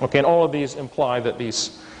 Okay, and all of these imply that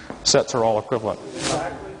these sets are all equivalent.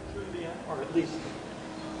 Exactly 2 to the n, or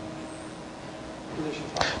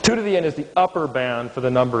 2 to the n is the upper bound for the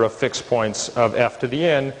number of fixed points of f to the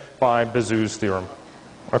n by Bezout's theorem.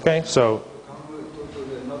 Okay, so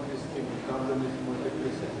not listing condominium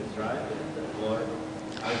multiplicities, right? Or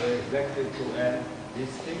are they exactly to n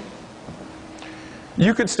distinct?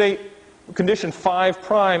 you could state condition 5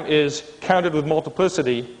 prime is counted with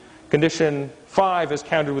multiplicity. Condition 5 is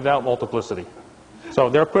counted without multiplicity. So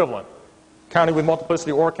they're equivalent. Counted with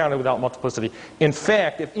multiplicity or counted without multiplicity. In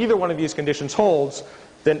fact, if either one of these conditions holds,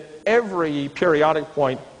 then every periodic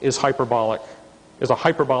point is hyperbolic, is a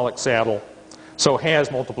hyperbolic saddle, so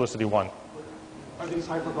has multiplicity 1. Are these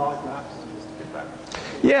hyperbolic maps? Just to get back.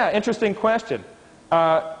 Yeah, interesting question.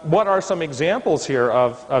 What are some examples here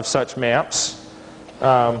of such maps?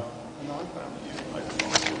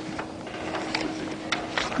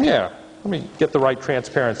 Yeah, let me get the right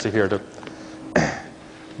transparency here to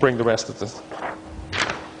bring the rest of this.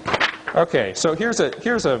 Okay, so here's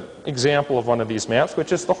an example of one of these maps,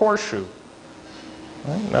 which is the horseshoe.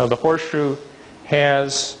 Right? Now the horseshoe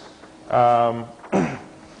has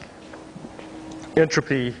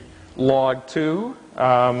entropy log 2.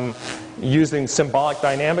 Using symbolic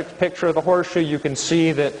dynamics picture of the horseshoe, you can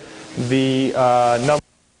see that the number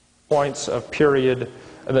of points of period,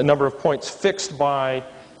 the number of points fixed by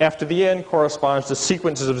f to the n corresponds to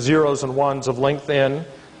sequences of zeros and ones of length n.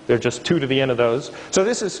 There are just 2 to the n of those. So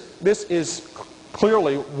this is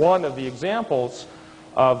clearly one of the examples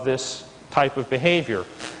of this type of behavior.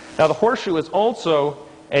 Now the horseshoe is also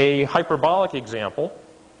a hyperbolic example.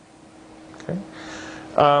 Okay.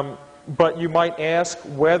 But you might ask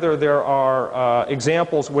whether there are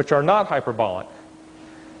examples which are not hyperbolic.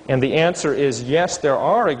 And the answer is yes, there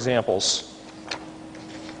are examples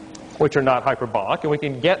which are not hyperbolic. And we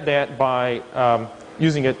can get that by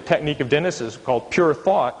using a technique of Dennis's called pure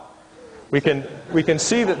thought. We can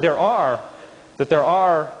see that there are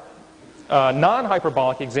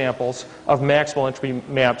non-hyperbolic examples of maximal entropy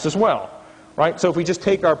maps as well. Right? So if we just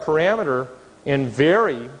take our parameter and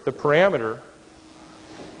vary the parameter,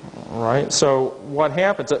 right? So what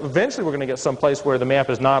happens? Eventually we're going to get some place where the map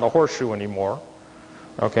is not a horseshoe anymore.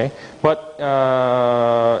 Okay? But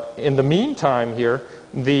in the meantime here,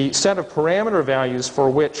 the set of parameter values for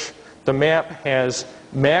which the map has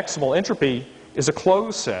maximal entropy is a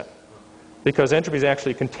closed set, because entropy is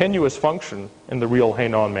actually a continuous function in the real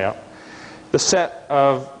Hainan map. The set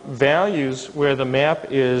of values where the map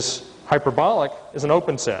is hyperbolic is an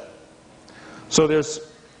open set. So there's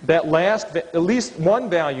that last, at least one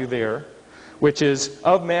value there, which is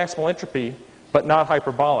of maximal entropy, but not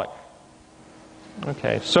hyperbolic.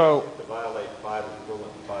 Okay, so... To violate 5 is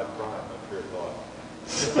equivalent to 5 prime, I'm sure thought.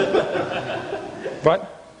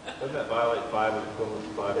 What? Doesn't that violate 5 is equivalent to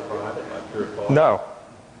 5 prime, by pure thought? No.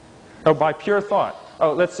 Oh, by pure thought.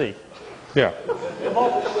 Oh, let's see. Yeah. The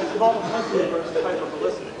multiplicity versus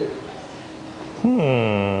hyperbolicity.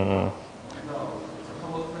 No, it's a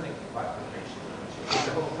homoclinic bifurcation. It's a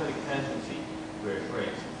homoclinic tangency where it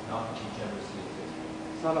breaks, not degeneracy existing.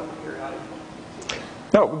 It's not a periodic.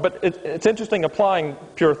 No, but it's interesting applying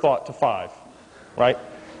pure thought to 5, right?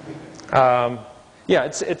 Yeah,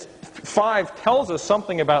 it's 5 tells us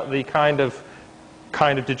something about the kind of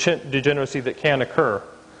degeneracy that can occur.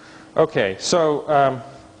 Okay, so in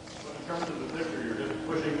terms of the picture, you're just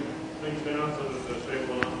pushing things down so that the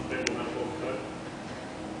stable and unstable have both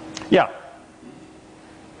cut? yeah,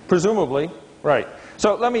 presumably, right.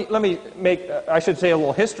 So let me make I should say a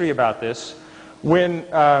little history about this. When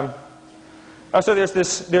so there's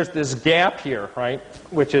this gap here, right,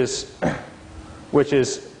 which is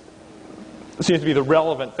seems to be the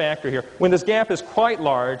relevant factor here. When this gap is quite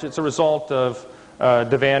large, it's a result of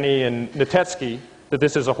Devaney and Nitetsky that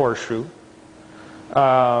this is a horseshoe.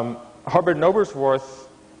 Hubbard and Obersworth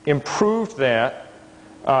improved that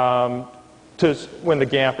to when the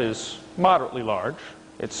gap is moderately large.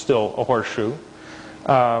 It's still a horseshoe.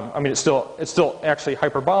 I mean, it's still actually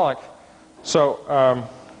hyperbolic. So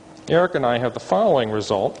Eric and I have the following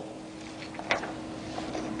result.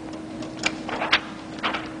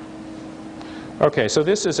 Okay, so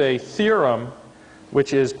this is a theorem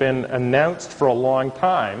which has been announced for a long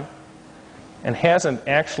time and hasn't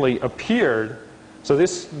actually appeared. So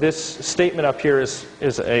this statement up here is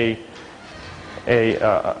a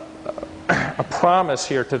promise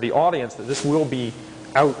here to the audience that this will be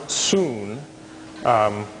out soon.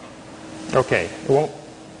 Okay, it won't.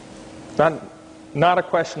 Not a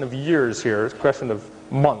question of years here. It's a question of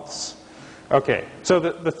months. Okay, so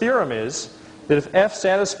the theorem is that if f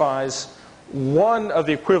satisfies one of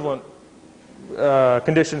the equivalent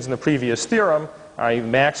conditions in the previous theorem, i.e.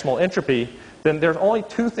 maximal entropy, then there's only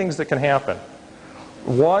 2 things that can happen.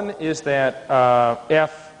 One is that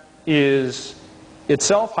f is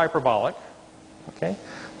itself hyperbolic. Okay?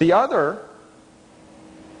 The other,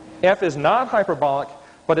 f is not hyperbolic,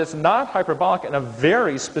 but it's not hyperbolic in a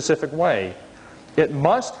very specific way. It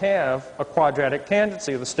must have a quadratic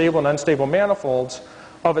tangency of the stable and unstable manifolds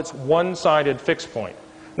of its one-sided fixed point.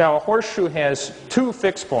 Now, a horseshoe has two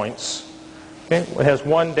fixed points. Okay? It has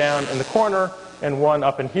one down in the corner and one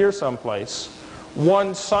up in here someplace.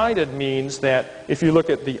 One-sided means that if you look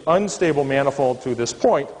at the unstable manifold through this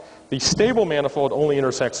point, the stable manifold only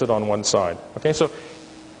intersects it on one side. Okay? So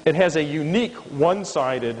it has a unique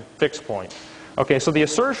one-sided fixed point. Okay, so the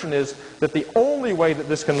assertion is that the only way that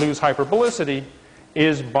this can lose hyperbolicity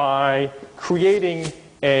is by creating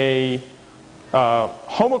a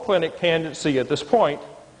homoclinic tangency at this point,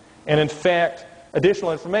 and in fact,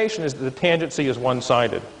 additional information is that the tangency is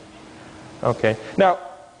one-sided. Okay, now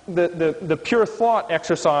the pure thought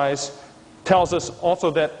exercise tells us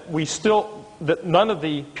also that that none of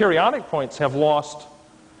the periodic points have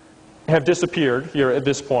disappeared here at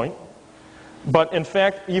this point, but in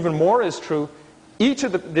fact, even more is true.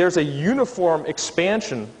 There's a uniform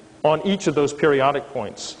expansion on each of those periodic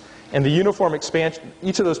points. And the uniform expansion,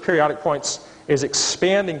 each of those periodic points is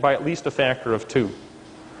expanding by at least a factor of 2.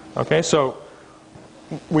 Okay, so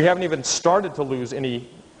we haven't even started to lose any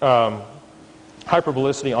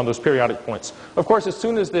hyperbolicity on those periodic points. Of course, as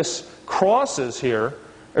soon as this crosses here,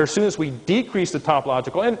 or as soon as we decrease the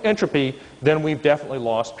topological entropy, then we've definitely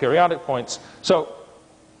lost periodic points. So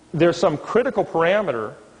there's some critical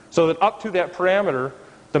parameter so that up to that parameter,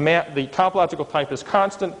 the topological type is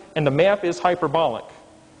constant and the map is hyperbolic.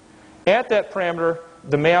 At that parameter,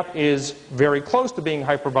 the map is very close to being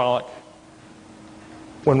hyperbolic.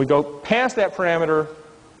 When we go past that parameter,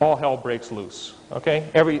 all hell breaks loose. Okay?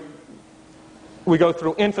 We go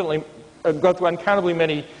through uncountably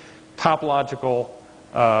many topological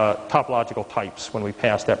types when we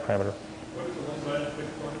pass that parameter. What is the one-sided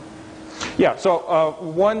fixed point? Yeah. So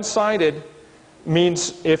one-sided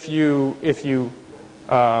means if you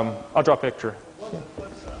I'll draw a picture. What's the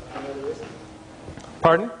flip side?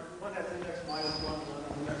 Pardon? One has index -1, one has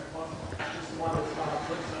index +1. This is one that's not a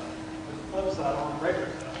flip side. There's a flip side on the regular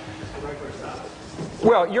side, just the regular side.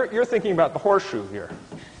 Well, you're thinking about the horseshoe here,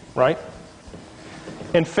 right?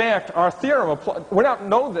 In fact, our theorem we don't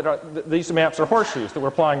know that these maps are horseshoes that we're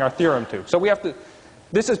applying our theorem to. So we have to.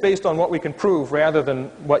 This is based on what we can prove rather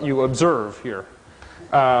than what you observe here.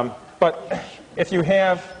 But if you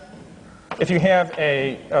have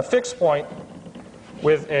a fixed point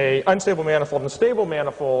with an unstable manifold and a stable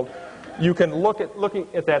manifold, you can looking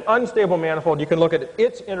at that unstable manifold, you can look at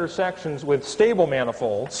its intersections with stable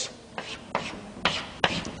manifolds.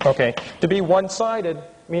 Okay, to be one-sided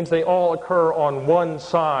means they all occur on one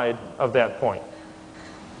side of that point.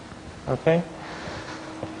 Okay.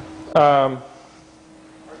 Are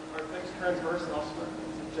things transverse elsewhere?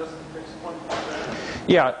 Is it just a fixed point?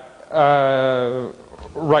 Yeah.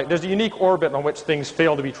 Right. There's a unique orbit on which things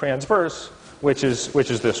fail to be transverse, which is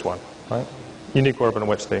this one. Right. Unique orbit on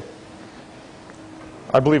which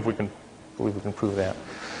I believe we can prove that.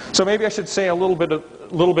 So maybe I should say a little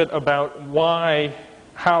bit about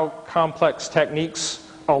how complex techniques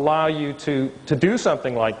allow you to do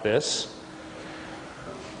something like this.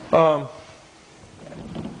 Right,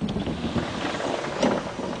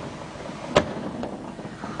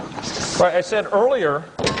 I said earlier,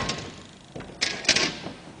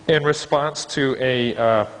 in response to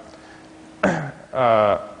a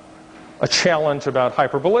challenge about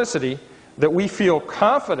hyperbolicity, that we feel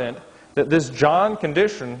confident that this John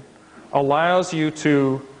condition allows you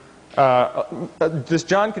to. This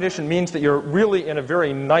John condition means that you're really in a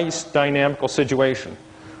very nice dynamical situation.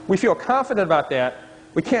 We feel confident about that.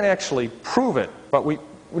 We can't actually prove it, but we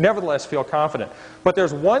nevertheless feel confident. But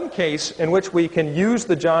there's one case in which we can use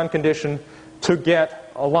the John condition to get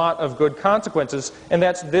a lot of good consequences, and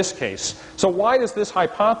that's this case. So why does this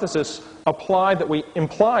hypothesis imply that we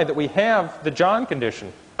have the John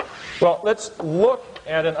condition? Well, let's look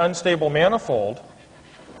at an unstable manifold.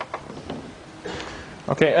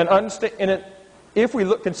 Okay, if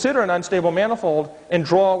we consider an unstable manifold and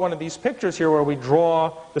draw one of these pictures here where we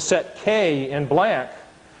draw the set K in black,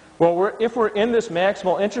 well, if we're in this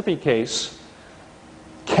maximal entropy case,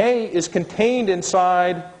 K is contained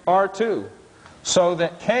inside R2, so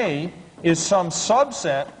that K is some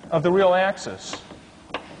subset of the real axis.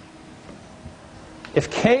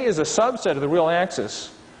 If K is a subset of the real axis,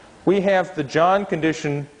 we have the John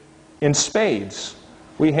condition in spades.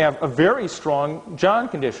 We have a very strong John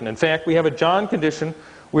condition. In fact, we have a John condition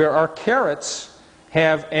where our carets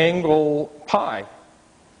have angle pi.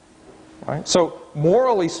 Right? So,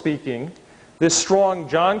 morally speaking, this strong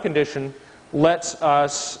John condition lets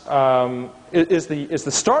us, is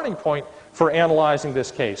the starting point for analyzing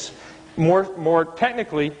this case. More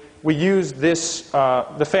technically, we use this,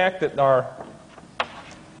 the fact that our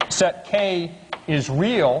set K is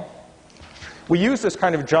real, we use this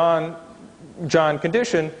kind of John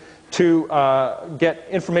condition to get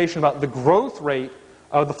information about the growth rate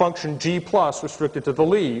of the function g plus restricted to the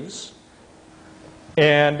leaves.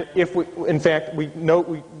 And if we, in fact,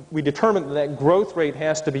 we determine that growth rate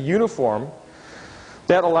has to be uniform,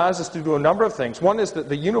 that allows us to do a number of things. One is that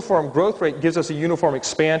the uniform growth rate gives us a uniform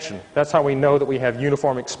expansion. That's how we know that we have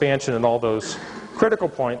uniform expansion in all those critical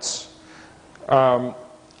points. Well,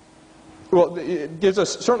 it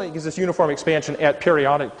certainly gives us uniform expansion at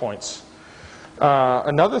periodic points.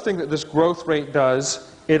 Another thing that this growth rate does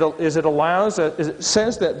it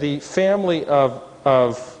says that the family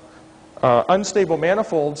of unstable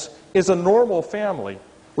manifolds is a normal family.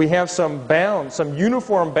 We have some bounds, some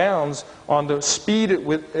uniform bounds on the speed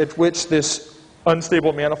at which this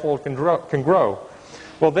unstable manifold can grow.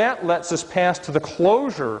 Well, that lets us pass to the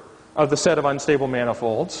closure of the set of unstable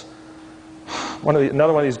manifolds.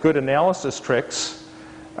 Another one of these good analysis tricks.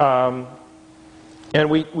 And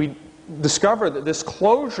we discover that this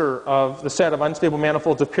closure of the set of unstable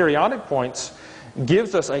manifolds of periodic points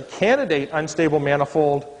gives us a candidate unstable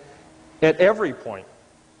manifold at every point.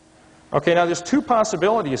 Okay, now there's two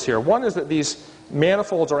possibilities here. One is that these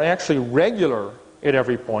manifolds are actually regular at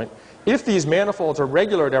every point. If these manifolds are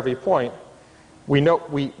regular at every point, we know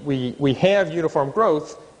we have uniform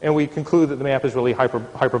growth, and we conclude that the map is really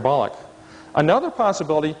hyperbolic. Another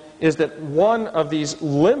possibility is that one of these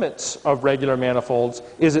limits of regular manifolds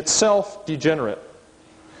is itself degenerate.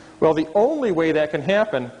 Well, the only way that can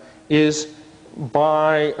happen is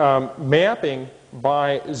by mapping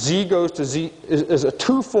by z goes to z is a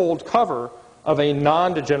twofold cover of a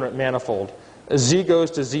non-degenerate manifold. Z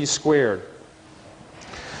goes to z squared.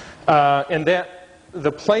 And that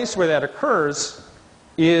the place where that occurs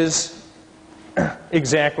is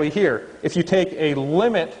exactly here. If you take a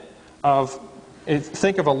limit of,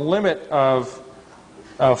 think of a limit of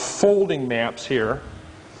folding maps here.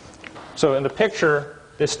 So in the picture,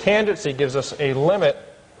 this tangency gives us a limit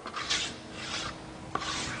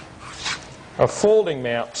of folding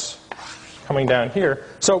maps coming down here.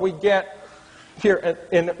 So we get here,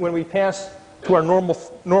 when we pass to our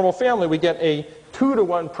normal family, we get a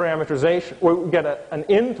 2-to-1 parameterization, or we get an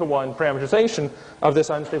n-to-1 parameterization of this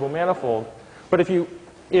unstable manifold. But if you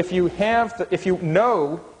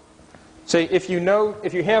know, say if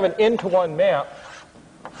you have an n-to-1 map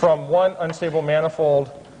from one unstable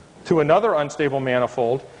manifold to another unstable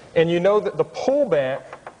manifold, and you know that the pullback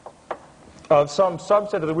of some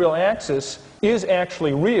subset of the real axis is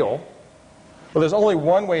actually real, well, there's only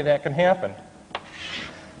one way that can happen.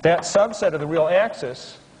 That subset of the real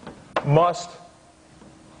axis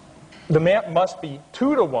the map must be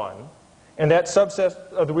 2-to-1, and that subset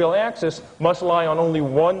of the real axis must lie on only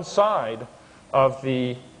one side of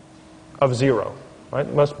 0. Right?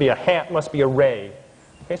 It must be a hat, must be a ray.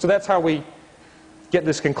 Okay, so that's how we get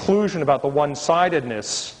this conclusion about the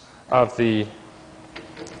one-sidedness of the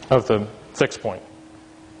fixed point.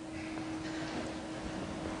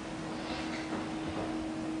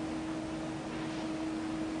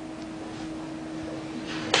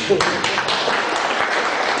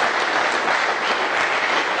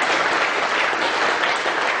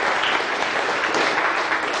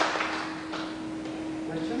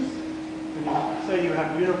 Questions? When you say you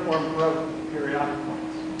have uniform growth at periodic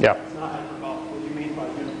points. Yeah. It's not hyperbolic. What do you mean by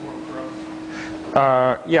uniform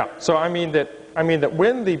growth? Yeah. So I mean that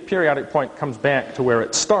when the periodic point comes back to where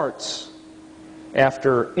it starts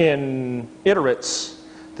after n iterates,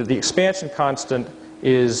 that the expansion constant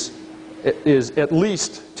is at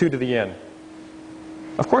least 2 to the n.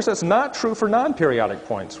 Of course, that's not true for non-periodic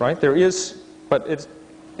points, right? There is, but it's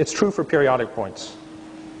true for periodic points.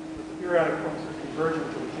 But the periodic points are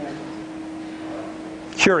convergent to the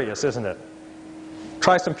tangents. Curious, isn't it?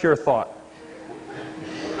 Try some pure thought.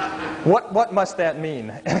 What must that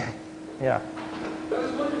mean? Yeah. I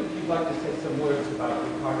was wondering if you'd like to say some words about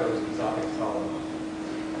Ricardo's exotic solenoid.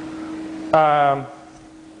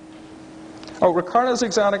 Ricardo's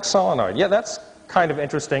exotic solenoid. Yeah, that's kind of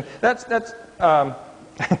interesting.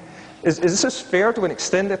 Is this fair to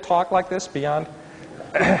extend a talk like this beyond?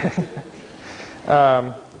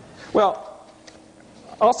 Well,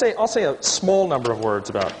 I'll say a small number of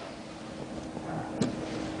words about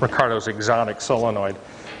Ricardo's exotic solenoid.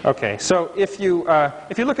 Okay, so if you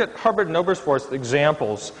look at Hubbard and Obersforth's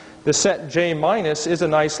examples, the set J minus is a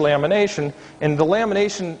nice lamination, and the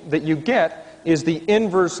lamination that you get is the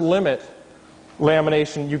inverse limit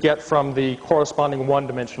lamination you get from the corresponding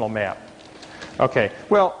one-dimensional map. Okay.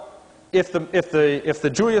 Well, if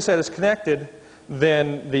the Julia set is connected,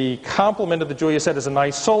 then the complement of the Julia set is a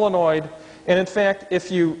nice solenoid. And in fact,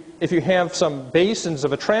 if you have some basins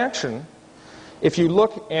of attraction, if you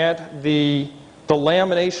look at the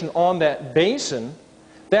lamination on that basin,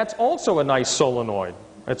 that's also a nice solenoid.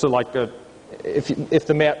 It's like a, if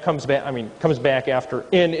the map comes back after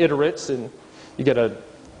n iterates, and you get a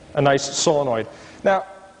nice solenoid. Now,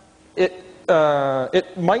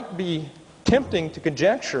 it might be tempting to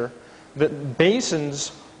conjecture that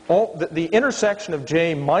basins, the intersection of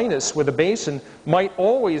J minus with a basin might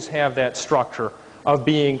always have that structure of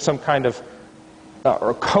being some kind of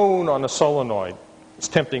or a cone on a solenoid. It's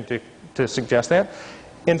tempting to suggest that.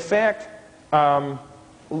 In fact,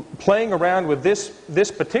 playing around with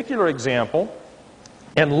this particular example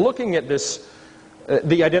and looking at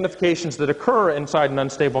the identifications that occur inside an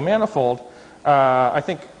unstable manifold, I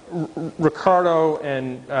think Ricardo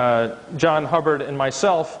and John Hubbard and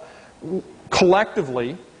myself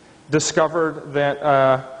collectively discovered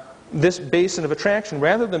that this basin of attraction,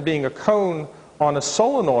 rather than being a cone on a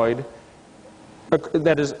solenoid,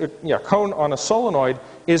 that is, a cone on a solenoid,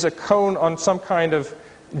 is a cone on some kind of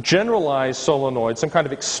generalized solenoid, some kind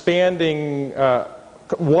of expanding,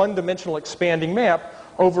 one-dimensional expanding map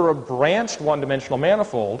over a branched one-dimensional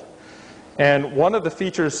manifold. And one of the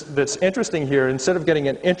features that's interesting here, instead of getting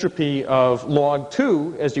an entropy of log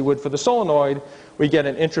 2, as you would for the solenoid, we get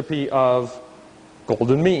an entropy of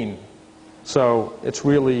golden mean. So it's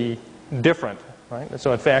really different, right? And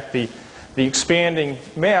so in fact, the expanding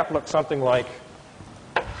map looks something like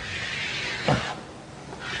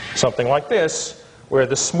this, where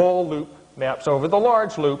the small loop maps over the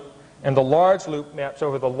large loop, and the large loop maps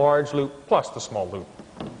over the large loop plus the small loop.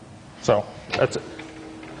 So that's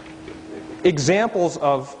examples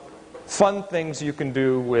of fun things you can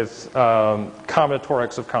do with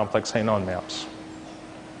combinatorics of complex Hénon maps.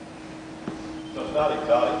 So it's not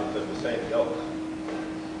exotic, it's of the same ilk.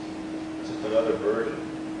 It's just another version.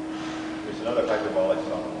 It's another hyperbolic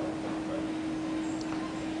solenoid.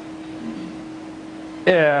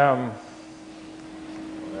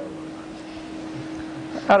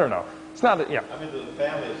 I don't know. It's not, yeah. I mean, the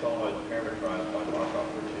family of solenoids parametrized by Markov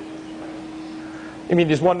rotations. You mean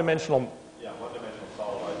these one-dimensional? Yeah, one-dimensional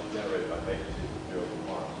solenoids generated by matrices of 0 and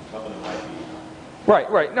 1. Some of them might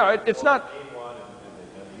be. Right. No, it's not. The main one and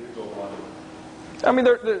the usual one. I mean,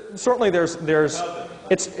 certainly there's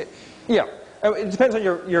yeah. It depends on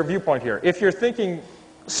your viewpoint here. If you're thinking,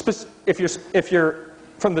 if you're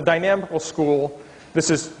from the dynamical school, this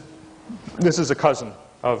is a cousin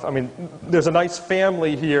of. I mean, there's a nice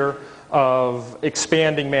family here of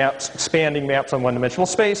expanding maps on one-dimensional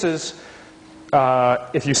spaces.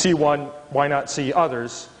 If you see one, why not see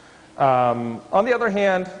others? On the other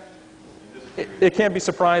hand, it can be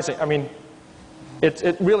surprising. I mean,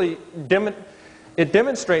 it really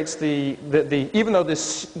demonstrates even though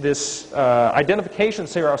this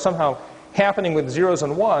identifications here are somehow happening with zeros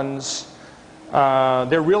and ones,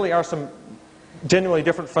 there really are some genuinely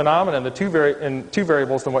different phenomena in two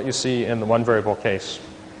variables than what you see in the one variable case.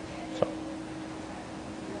 So,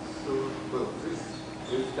 well,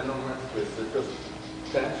 these phenomena with just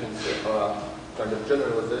tangents are kind of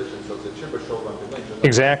generalizations of the Chebyshev one-dimensional.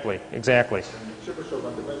 Exactly. And the Chebyshev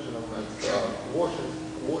one-dimensional maps Gaussian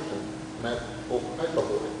map of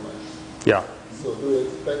hyperbolic maps. Yeah. So do you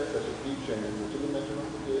expect such a feature in the two-dimensional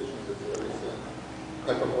situations that there is a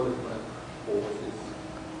hyperbolic map for this?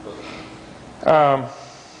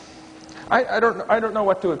 I don't know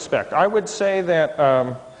what to expect. I would say that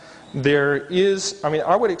there is. I mean,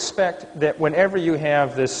 I would expect that whenever you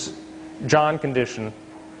have this John condition,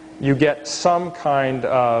 you get some kind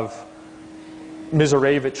of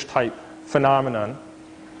Mizarevich type phenomenon.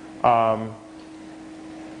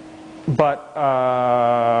 But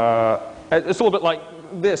it's a little bit like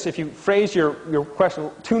this. If you phrase your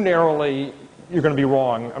question too narrowly, you're going to be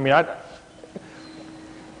wrong. I mean,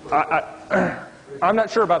 I'm not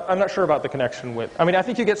sure about the connection with. I mean, I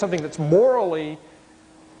think you get something that's morally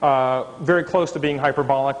very close to being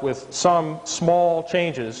hyperbolic with some small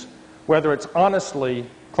changes. Whether it's honestly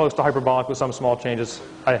close to hyperbolic with some small changes,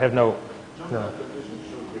 I have no. That condition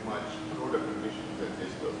should be much broader condition than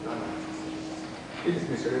this was done. It is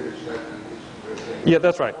Mizarevich type condition. Yeah,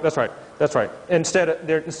 that's right. Instead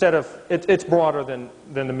of it's broader than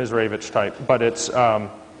the Mizarevich type, but it's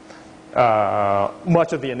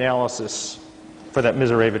much of the analysis for that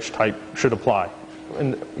Mizarevich type should apply.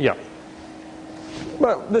 And yeah.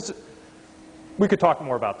 Well, we could talk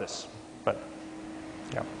more about this, but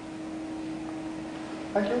yeah.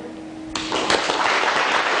 Thank you.